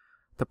 quote,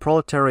 "The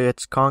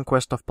proletariat's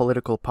conquest of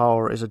political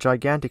power is a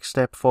gigantic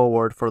step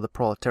forward for the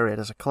proletariat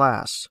as a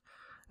class,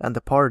 and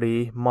the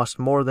party must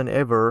more than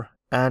ever,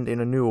 and in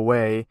a new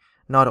way,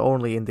 not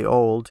only in the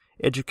old,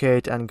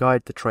 educate and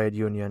guide the trade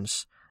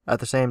unions, at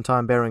the same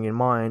time bearing in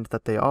mind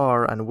that they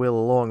are and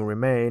will long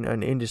remain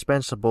an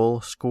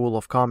indispensable school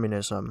of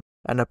communism,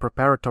 and a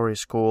preparatory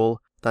school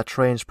that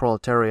trains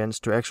proletarians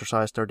to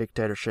exercise their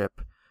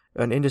dictatorship,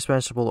 an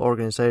indispensable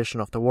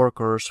organization of the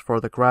workers for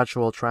the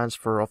gradual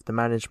transfer of the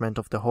management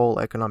of the whole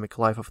economic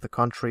life of the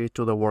country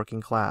to the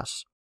working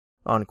class."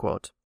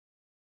 Unquote.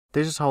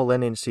 This is how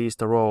Lenin sees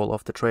the role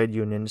of the trade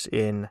unions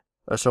in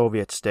a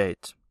Soviet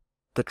state.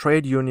 The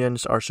trade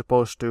unions are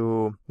supposed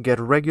to get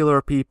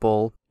regular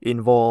people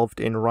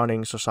involved in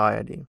running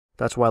society.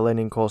 That's why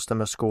Lenin calls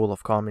them a school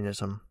of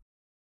communism.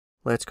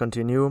 Let's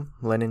continue.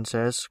 Lenin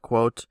says,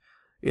 quote,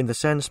 "In the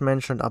sense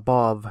mentioned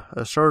above,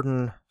 a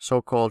certain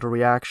so-called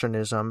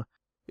reactionism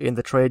in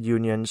the trade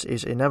unions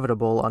is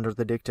inevitable under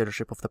the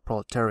dictatorship of the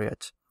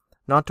proletariat.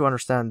 Not to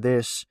understand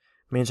this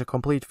means a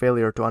complete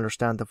failure to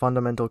understand the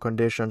fundamental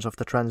conditions of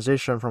the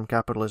transition from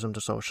capitalism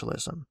to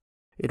socialism.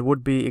 It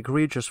would be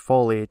egregious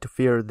folly to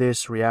fear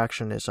this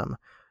reactionism,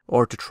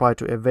 or to try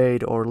to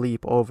evade or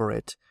leap over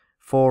it,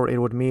 for it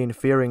would mean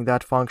fearing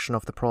that function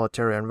of the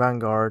proletarian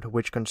vanguard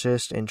which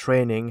consists in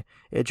training,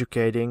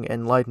 educating,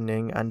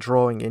 enlightening, and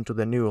drawing into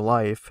the new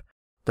life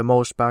the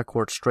most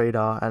backward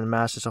strata and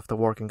masses of the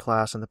working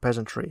class and the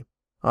peasantry."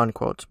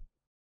 Unquote.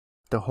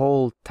 The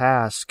whole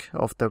task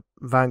of the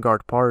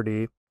vanguard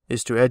party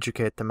is to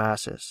educate the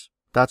masses.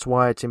 That's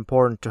why it's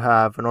important to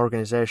have an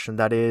organization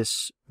that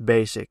is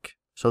basic,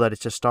 so that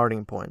it's a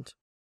starting point.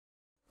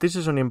 This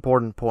is an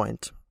important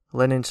point.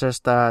 Lenin says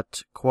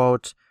that,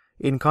 quote,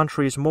 "In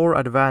countries more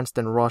advanced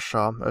than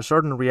Russia, a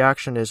certain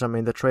reactionism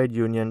in the trade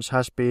unions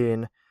has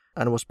been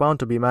and was bound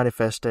to be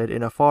manifested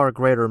in a far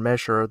greater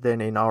measure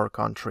than in our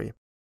country.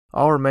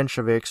 Our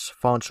Mensheviks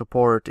found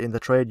support in the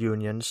trade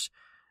unions,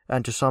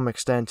 and to some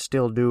extent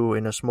still do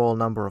in a small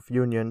number of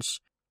unions,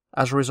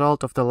 as a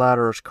result of the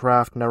latter's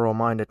craft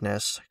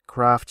narrow-mindedness,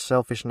 craft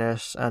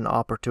selfishness, and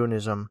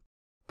opportunism.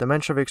 The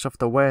Mensheviks of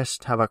the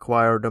West have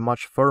acquired a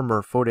much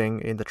firmer footing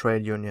in the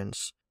trade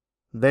unions.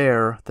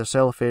 There, the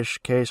selfish,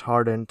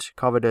 case-hardened,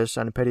 covetous,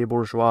 and petty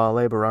bourgeois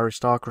labor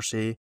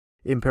aristocracy,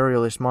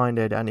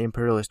 imperialist-minded and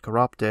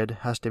imperialist-corrupted,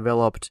 has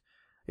developed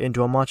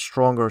into a much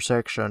stronger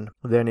section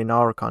than in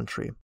our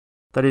country.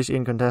 That is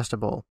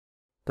incontestable.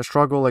 The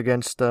struggle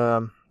against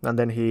and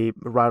then he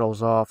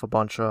rattles off a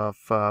bunch of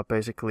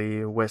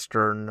basically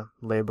Western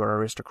labor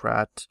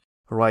aristocrat,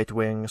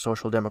 right-wing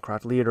social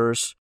democrat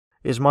leaders,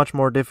 is much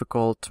more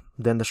difficult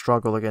than the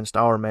struggle against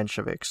our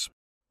Mensheviks.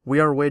 We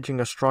are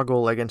waging a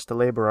struggle against the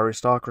labor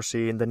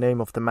aristocracy in the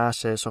name of the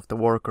masses of the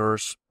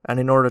workers, and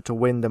in order to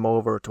win them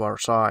over to our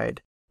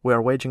side. We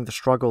are waging the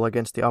struggle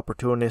against the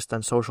opportunist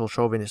and social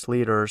chauvinist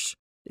leaders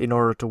in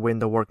order to win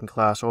the working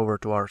class over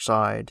to our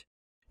side.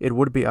 It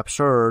would be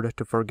absurd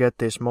to forget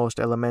this most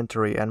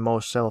elementary and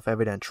most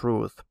self-evident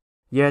truth.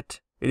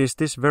 Yet, it is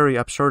this very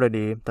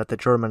absurdity that the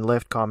German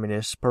left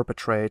communists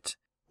perpetrate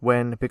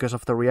when, because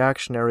of the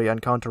reactionary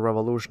and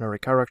counter-revolutionary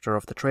character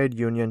of the trade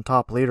union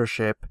top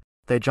leadership,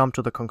 they jump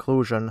to the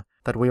conclusion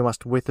that we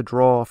must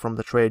withdraw from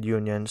the trade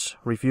unions,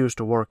 refuse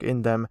to work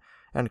in them,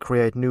 and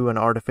create new and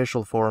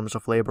artificial forms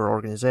of labor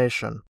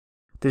organization.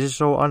 This is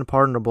so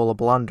unpardonable a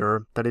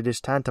blunder that it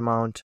is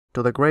tantamount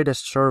to the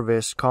greatest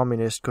service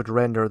communists could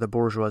render the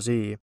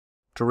bourgeoisie.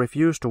 To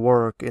refuse to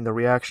work in the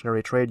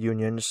reactionary trade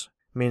unions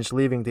means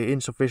leaving the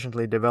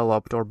insufficiently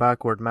developed or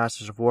backward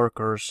masses of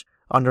workers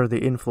under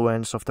the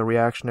influence of the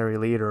reactionary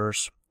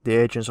leaders, the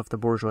agents of the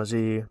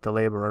bourgeoisie, the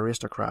labor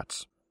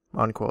aristocrats."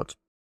 Unquote.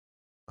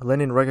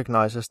 Lenin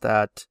recognizes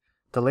that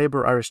the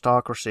labor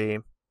aristocracy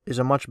is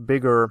a much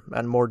bigger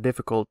and more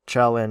difficult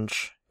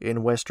challenge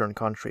in Western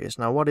countries.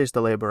 Now, what is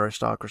the labor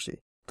aristocracy?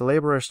 The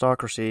labor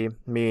aristocracy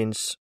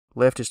means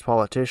leftist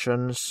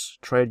politicians,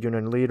 trade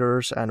union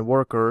leaders, and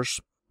workers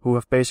who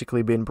have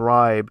basically been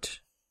bribed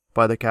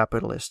by the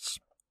capitalists.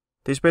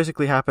 This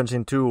basically happens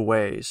in two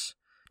ways.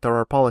 There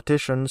are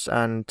politicians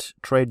and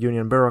trade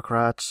union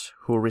bureaucrats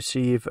who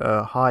receive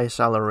a high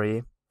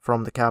salary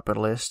from the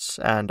capitalists,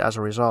 and as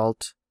a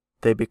result,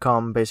 they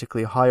become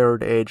basically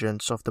hired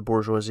agents of the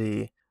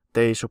bourgeoisie.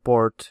 they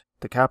support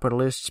the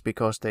capitalists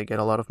because they get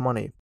a lot of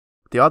money.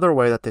 The other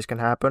way that this can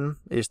happen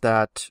is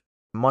that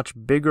much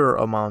bigger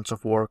amounts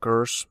of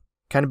workers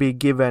can be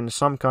given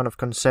some kind of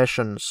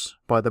concessions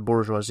by the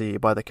bourgeoisie,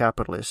 by the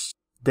capitalists.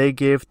 They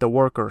give the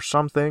workers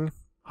something,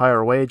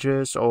 higher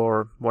wages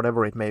or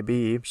whatever it may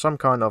be, some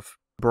kind of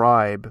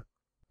bribe,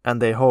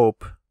 and they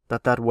hope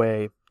that that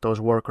way those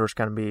workers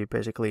can be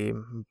basically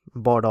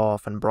bought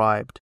off and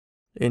bribed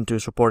into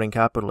supporting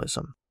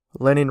capitalism.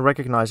 Lenin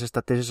recognizes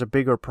that this is a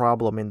bigger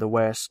problem in the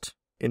West,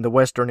 in the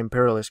Western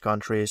imperialist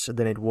countries,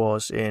 than it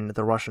was in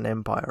the Russian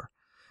Empire.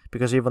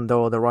 Because even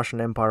though the Russian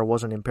Empire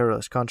was an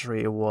imperialist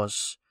country, it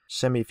was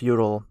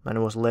semi-feudal and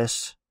it was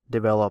less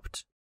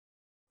developed.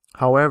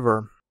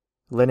 However,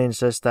 Lenin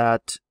says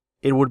that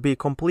it would be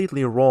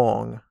completely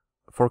wrong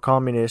for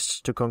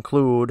communists to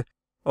conclude,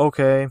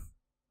 okay,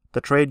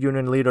 the trade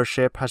union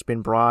leadership has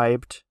been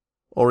bribed,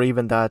 or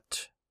even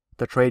that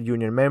the trade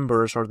union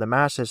members or the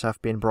masses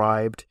have been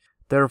bribed,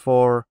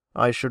 therefore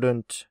I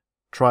shouldn't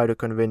try to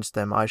convince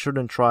them, I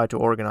shouldn't try to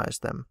organize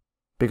them.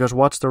 Because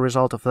what's the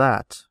result of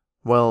that?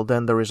 Well,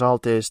 then the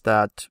result is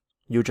that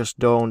you just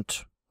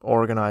don't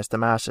organize the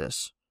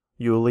masses.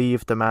 You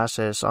leave the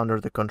masses under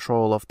the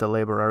control of the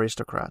labor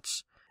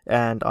aristocrats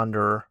and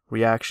under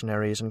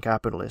reactionaries and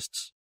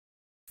capitalists.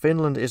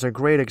 Finland is a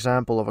great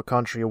example of a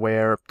country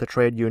where the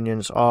trade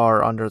unions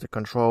are under the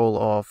control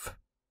of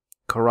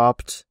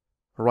corrupt,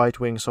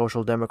 right-wing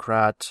social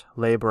democrat,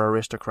 labor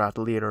aristocrat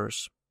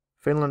leaders.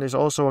 Finland is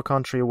also a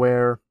country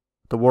where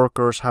the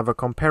workers have a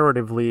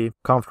comparatively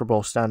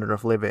comfortable standard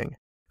of living.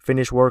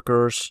 Finnish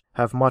workers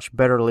have much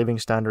better living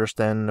standards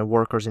than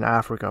workers in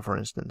Africa, for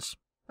instance.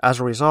 As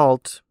a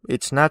result,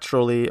 it's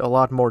naturally a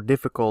lot more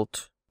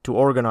difficult to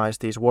organize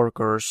these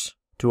workers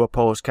to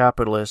oppose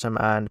capitalism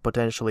and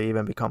potentially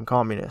even become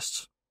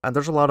communists. And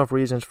there's a lot of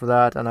reasons for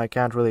that, and I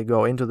can't really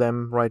go into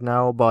them right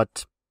now,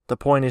 but the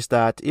point is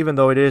that even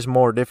though it is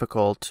more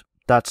difficult,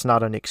 that's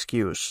not an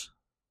excuse.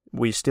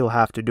 We still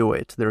have to do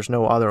it. There's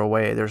no other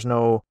way. There's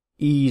no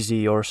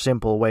easy or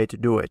simple way to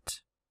do it.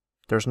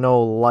 There's no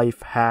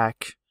life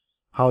hack,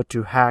 how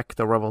to hack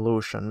the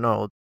revolution.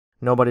 No,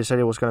 nobody said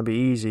it was going to be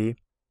easy.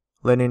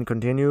 Lenin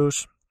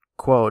continues,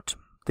 quote,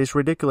 "This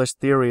ridiculous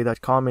theory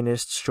that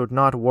communists should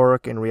not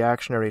work in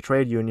reactionary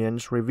trade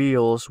unions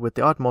reveals with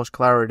the utmost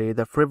clarity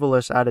the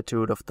frivolous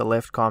attitude of the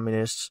left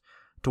communists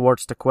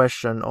towards the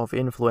question of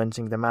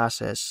influencing the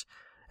masses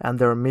and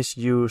their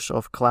misuse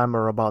of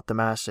clamor about the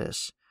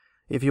masses.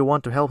 If you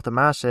want to help the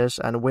masses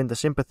and win the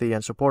sympathy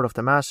and support of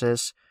the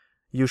masses,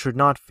 you should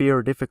not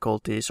fear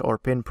difficulties or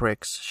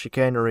pinpricks,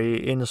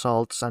 chicanery,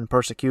 insults, and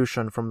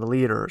persecution from the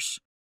leaders,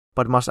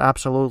 but must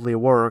absolutely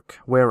work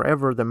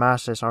wherever the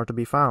masses are to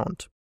be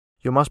found.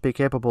 You must be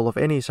capable of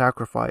any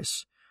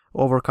sacrifice,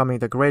 overcoming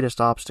the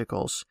greatest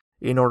obstacles,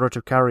 in order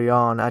to carry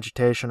on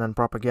agitation and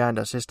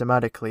propaganda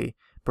systematically,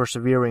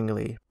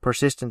 perseveringly,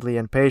 persistently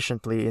and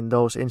patiently in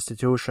those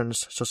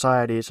institutions,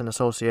 societies and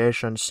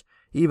associations,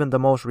 even the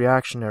most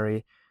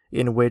reactionary,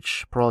 in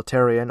which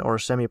proletarian or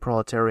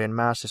semi-proletarian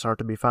masses are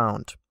to be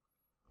found."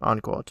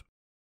 Unquote.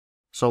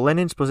 So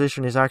Lenin's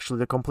position is actually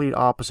the complete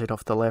opposite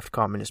of the left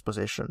communist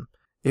position.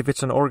 If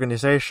it's an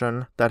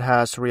organization that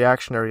has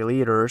reactionary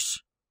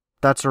leaders,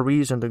 that's a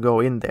reason to go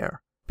in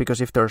there.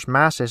 Because if there's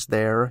masses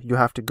there, you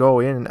have to go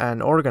in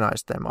and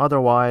organize them.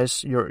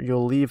 Otherwise,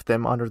 you'll leave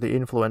them under the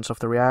influence of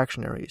the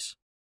reactionaries.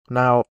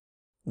 Now,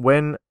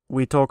 when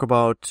we talk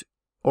about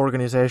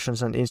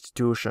organizations and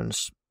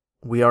institutions,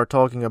 we are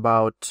talking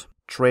about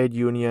trade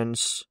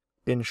unions,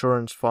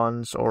 insurance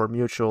funds or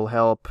mutual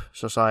help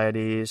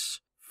societies,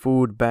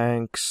 food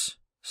banks,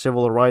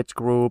 civil rights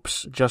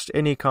groups, just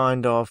any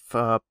kind of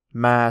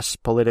mass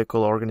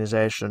political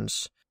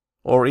organizations,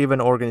 or even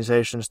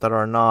organizations that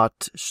are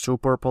not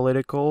super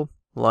political,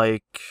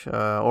 like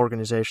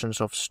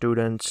organizations of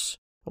students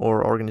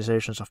or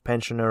organizations of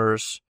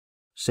pensioners,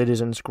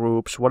 citizens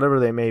groups, whatever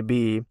they may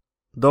be.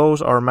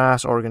 Those are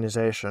mass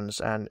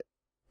organizations, and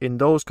in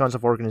those kinds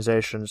of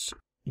organizations,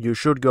 you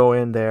should go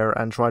in there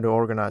and try to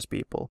organize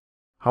people.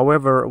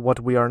 However, what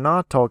we are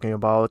not talking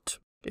about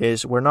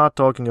is we're not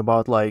talking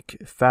about like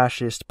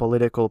fascist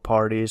political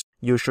parties.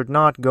 You should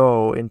not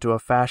go into a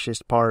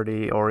fascist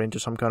party or into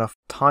some kind of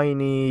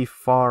tiny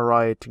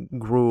far-right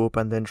group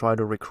and then try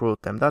to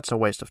recruit them. That's a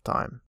waste of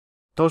time.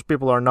 Those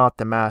people are not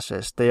the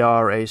masses. They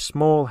are a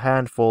small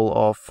handful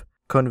of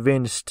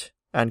convinced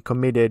and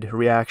committed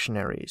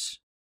reactionaries.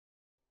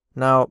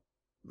 Now,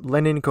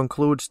 Lenin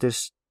concludes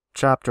this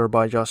chapter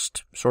by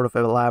just sort of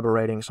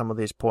elaborating some of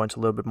these points a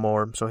little bit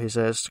more. So he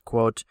says,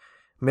 quote,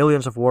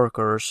 "Millions of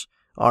workers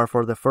are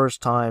for the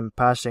first time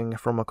passing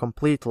from a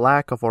complete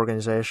lack of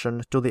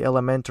organization to the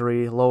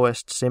elementary,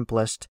 lowest,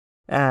 simplest,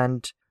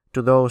 and,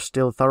 to those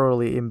still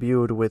thoroughly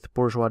imbued with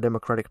bourgeois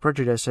democratic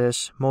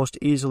prejudices, most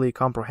easily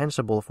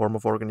comprehensible form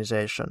of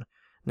organization,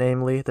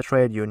 namely the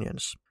trade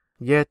unions.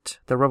 Yet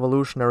the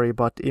revolutionary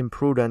but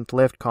imprudent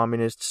left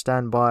communists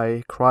stand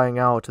by, crying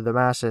out the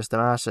masses,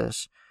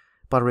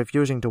 but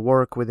refusing to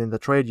work within the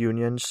trade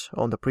unions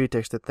on the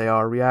pretext that they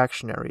are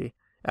reactionary,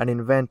 and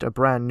invent a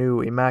brand new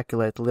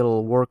immaculate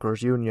little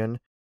workers' union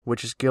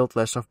which is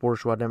guiltless of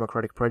bourgeois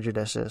democratic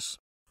prejudices.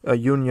 A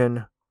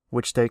union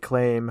which they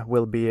claim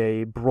will be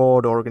a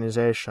broad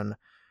organization.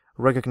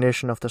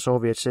 Recognition of the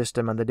Soviet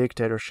system and the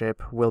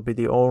dictatorship will be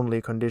the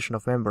only condition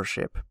of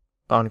membership,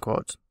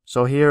 unquote.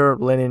 So here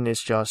Lenin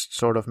is just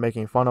sort of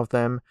making fun of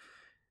them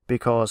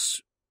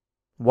because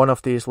one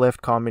of these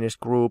left communist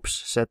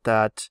groups said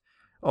that,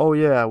 oh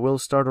yeah, we'll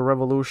start a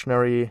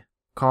revolutionary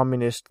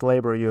communist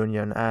labor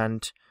union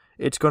and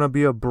it's going to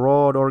be a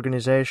broad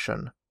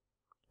organization.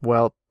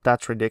 Well,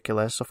 that's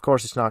ridiculous. Of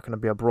course it's not going to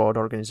be a broad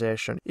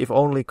organization. If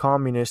only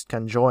communists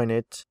can join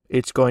it,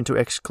 it's going to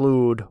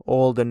exclude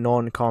all the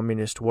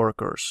non-communist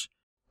workers.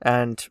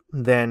 And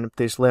then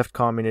this left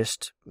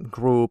communist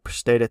group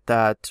stated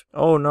that,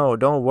 oh no,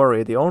 don't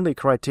worry, the only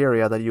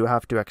criteria that you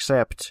have to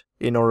accept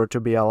in order to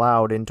be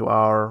allowed into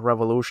our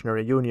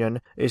revolutionary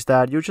union is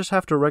that you just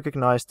have to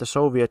recognize the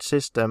Soviet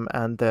system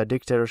and the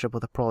dictatorship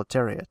of the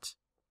proletariat.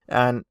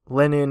 And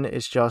Lenin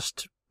is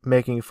just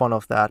making fun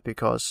of that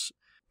because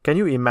can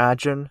you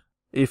imagine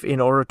if in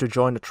order to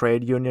join a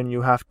trade union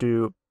you have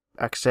to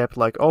accept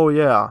like, oh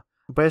yeah,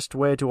 best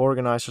way to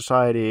organize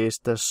society is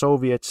the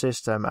Soviet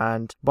system,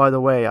 and by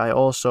the way, I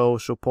also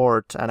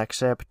support and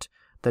accept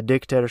the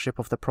dictatorship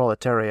of the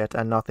proletariat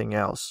and nothing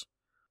else.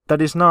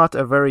 That is not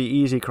a very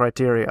easy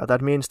criteria.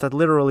 That means that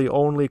literally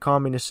only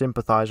communist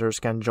sympathizers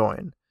can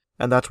join.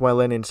 And that's why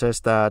Lenin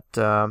says that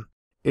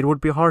it would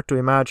be hard to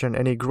imagine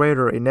any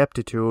greater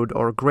ineptitude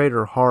or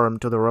greater harm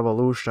to the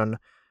revolution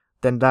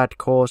than that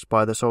caused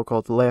by the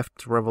so-called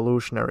left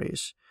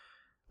revolutionaries.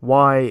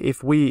 Why,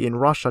 if we in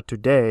Russia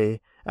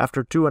today,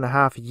 after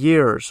 2.5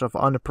 years of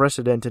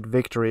unprecedented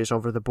victories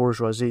over the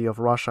bourgeoisie of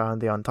Russia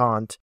and the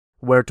Entente,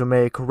 were to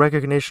make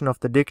recognition of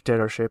the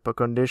dictatorship a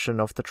condition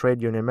of the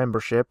trade union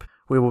membership,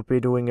 we would be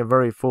doing a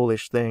very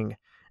foolish thing,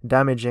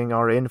 damaging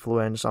our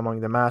influence among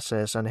the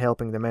masses and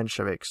helping the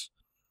Mensheviks.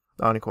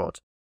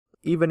 Unquote.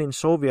 Even in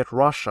Soviet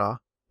Russia,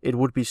 it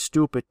would be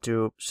stupid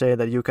to say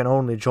that you can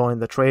only join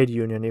the trade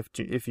union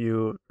if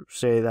you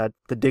say that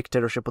the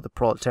dictatorship of the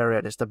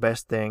proletariat is the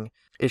best thing.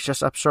 It's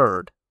just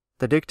absurd.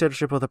 The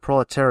dictatorship of the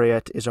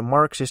proletariat is a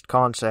Marxist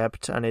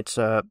concept, and it's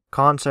a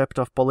concept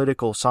of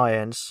political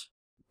science.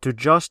 To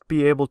just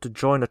be able to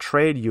join a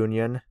trade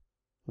union,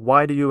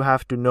 why do you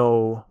have to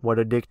know what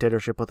a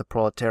dictatorship of the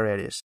proletariat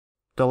is?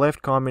 The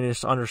left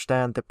communists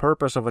understand the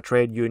purpose of a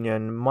trade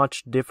union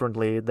much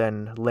differently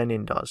than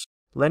Lenin does.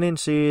 Lenin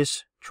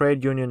sees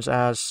trade unions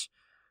as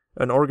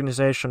an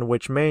organization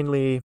which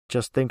mainly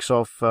just thinks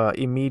of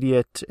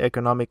immediate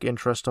economic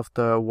interest of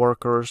the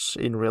workers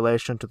in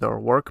relation to their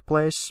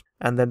workplace,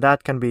 and then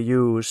that can be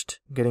used,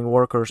 getting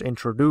workers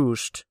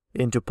introduced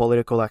into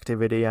political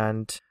activity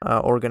and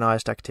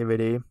organized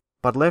activity.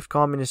 But left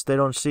communists, they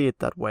don't see it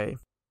that way.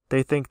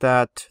 They think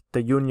that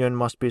the union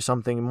must be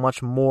something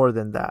much more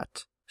than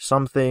that,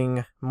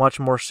 something much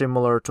more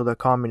similar to the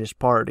Communist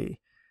Party.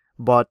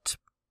 But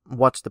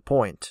what's the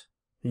point?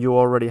 You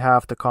already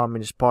have the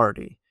Communist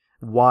Party.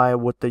 Why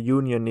would the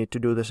union need to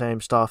do the same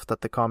stuff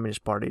that the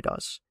Communist Party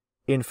does?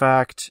 In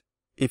fact,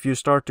 if you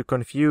start to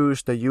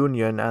confuse the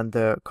union and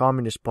the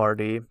Communist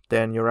Party,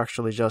 then you're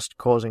actually just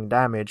causing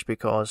damage,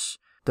 because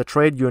the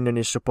trade union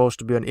is supposed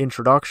to be an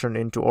introduction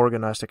into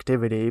organized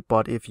activity,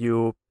 but if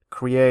you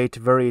create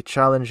very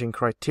challenging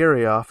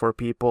criteria for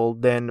people,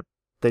 then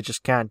they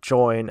just can't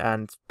join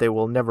and they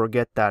will never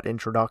get that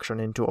introduction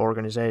into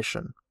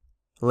organization.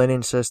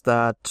 Lenin says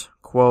that,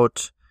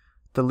 quote,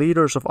 "The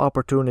leaders of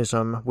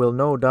opportunism will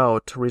no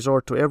doubt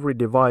resort to every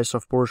device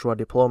of bourgeois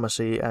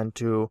diplomacy and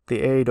to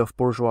the aid of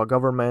bourgeois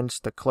governments,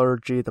 the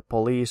clergy, the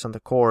police, and the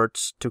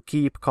courts to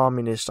keep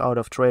communists out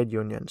of trade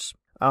unions,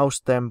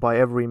 oust them by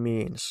every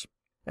means."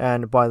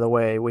 And by the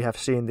way, we have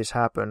seen this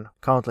happen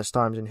countless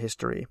times in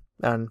history,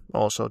 and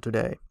also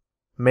today.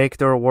 Make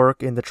their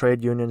work in the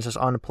trade unions as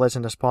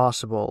unpleasant as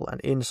possible,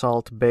 and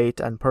insult, bait,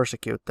 and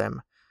persecute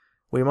them.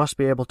 We must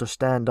be able to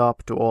stand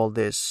up to all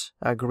this,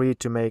 agree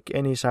to make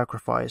any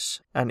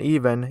sacrifice, and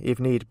even, if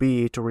need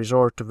be, to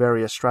resort to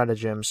various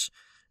stratagems,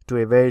 to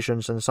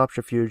evasions and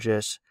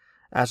subterfuges,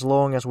 as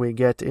long as we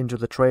get into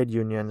the trade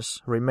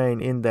unions,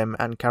 remain in them,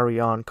 and carry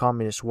on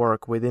communist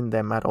work within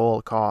them at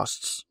all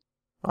costs.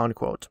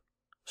 Unquote.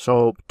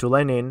 So, to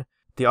Lenin,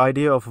 the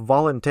idea of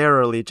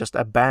voluntarily just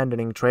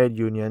abandoning trade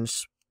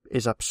unions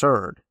is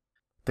absurd.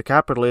 The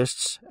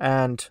capitalists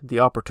and the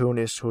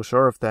opportunists who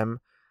serve them,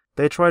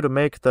 they try to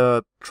make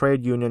the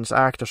trade unions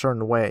act a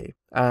certain way,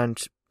 and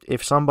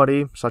if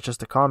somebody, such as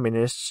the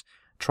communists,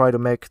 try to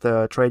make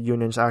the trade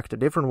unions act a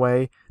different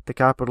way, the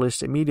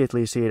capitalists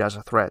immediately see it as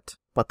a threat.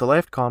 But the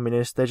left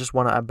communists, they just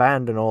want to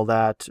abandon all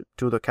that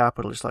to the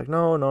capitalists, like,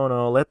 no,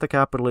 let the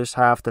capitalists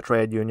have the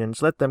trade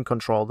unions, let them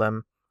control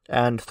them,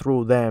 and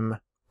through them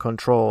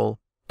control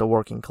the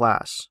working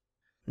class.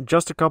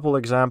 Just a couple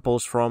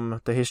examples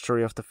from the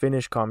history of the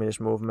Finnish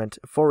communist movement.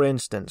 For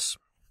instance,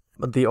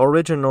 the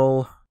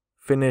original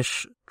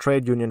Finnish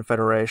Trade Union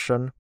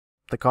Federation,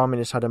 the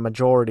communists had a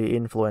majority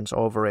influence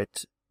over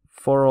it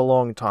for a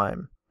long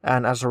time.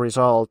 And as a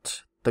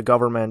result, the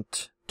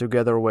government,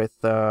 together with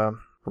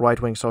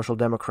right-wing social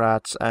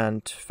democrats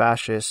and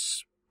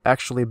fascists,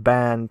 actually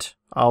banned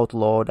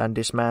outlawed and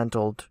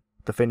dismantled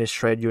the Finnish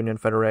Trade Union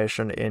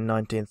Federation in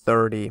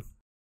 1930.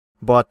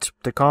 But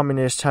the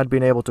communists had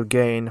been able to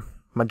gain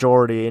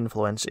majority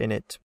influence in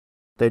it.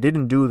 They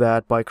didn't do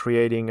that by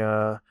creating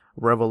a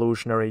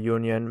revolutionary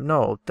union.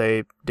 No,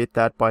 they did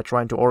that by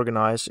trying to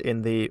organize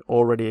in the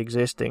already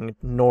existing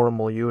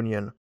normal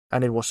union.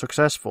 And it was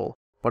successful.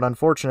 But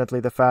unfortunately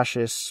the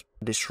fascists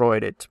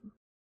destroyed it.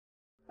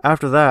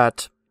 After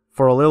that,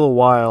 for a little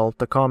while,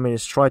 the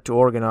communists tried to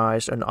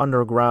organize an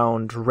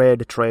underground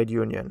red trade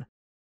union.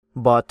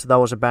 But that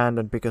was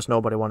abandoned because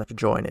nobody wanted to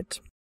join it.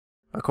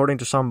 According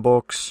to some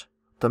books,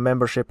 the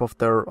membership of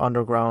their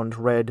underground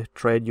red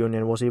trade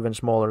union was even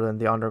smaller than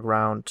the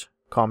underground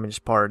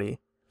Communist Party.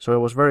 So it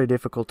was very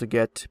difficult to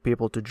get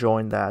people to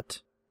join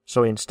that.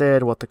 So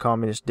instead, what the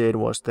communists did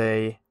was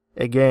they,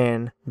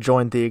 again,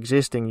 joined the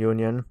existing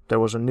union. There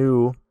was a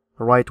new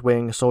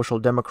right-wing social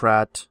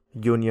democrat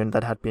union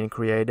that had been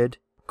created,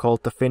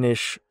 called the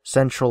Finnish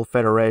Central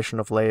Federation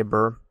of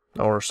Labour,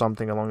 or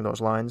something along those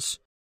lines.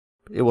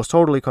 It was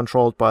totally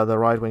controlled by the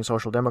right-wing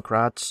social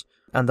democrats,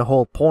 and the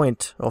whole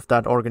point of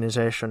that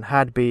organization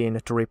had been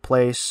to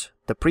replace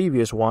the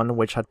previous one,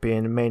 which had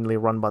been mainly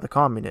run by the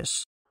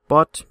communists.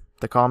 But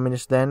the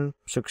communists then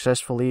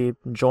successfully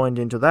joined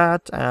into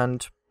that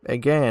and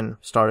again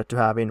started to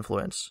have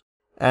influence.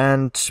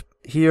 And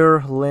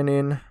here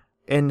Lenin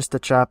ends the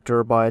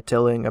chapter by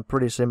telling a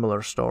pretty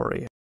similar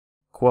story.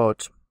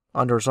 Quote,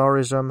 "Under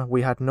Tsarism,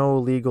 we had no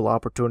legal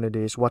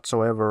opportunities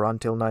whatsoever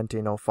until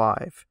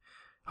 1905.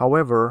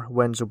 However,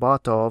 when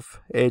Zhubatov,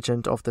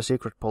 agent of the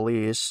secret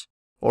police,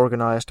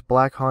 organized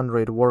Black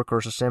Hundred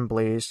workers'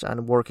 assemblies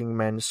and working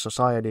men's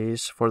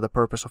societies for the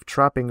purpose of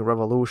trapping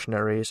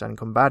revolutionaries and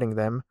combating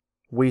them,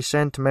 we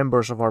sent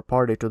members of our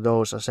party to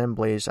those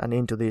assemblies and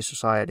into these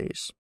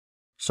societies."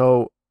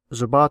 So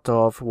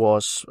Zhubatov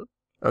was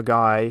a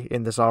guy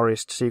in the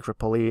Tsarist secret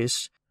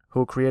police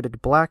who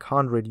created Black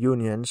Hundred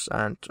unions,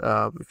 and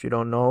if you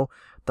don't know,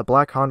 the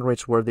Black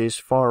Hundreds were these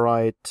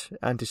far-right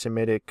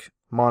anti-Semitic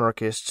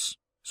monarchists.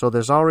 So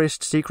the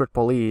Tsarist secret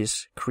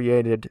police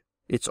created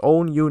its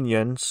own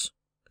unions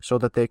so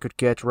that they could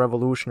get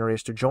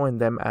revolutionaries to join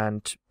them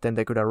and then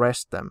they could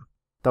arrest them.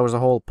 That was the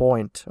whole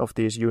point of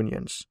these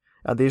unions.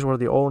 And these were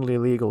the only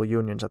legal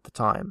unions at the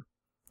time.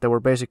 They were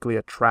basically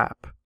a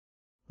trap.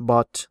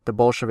 But the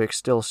Bolsheviks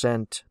still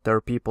sent their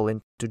people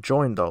in to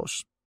join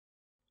those.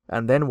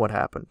 And then what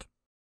happened?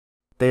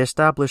 They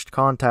established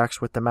contacts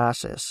with the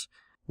masses,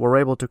 were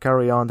able to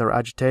carry on their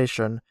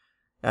agitation,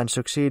 and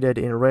succeeded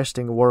in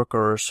wresting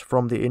workers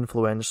from the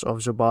influence of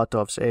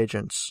Zhubatov's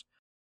agents.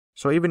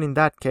 So even in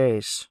that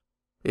case,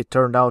 it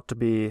turned out to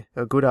be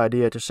a good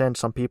idea to send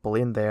some people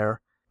in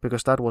there,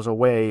 because that was a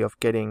way of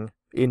getting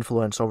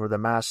influence over the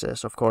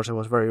masses. Of course, it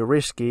was very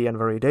risky and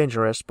very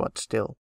dangerous, but still.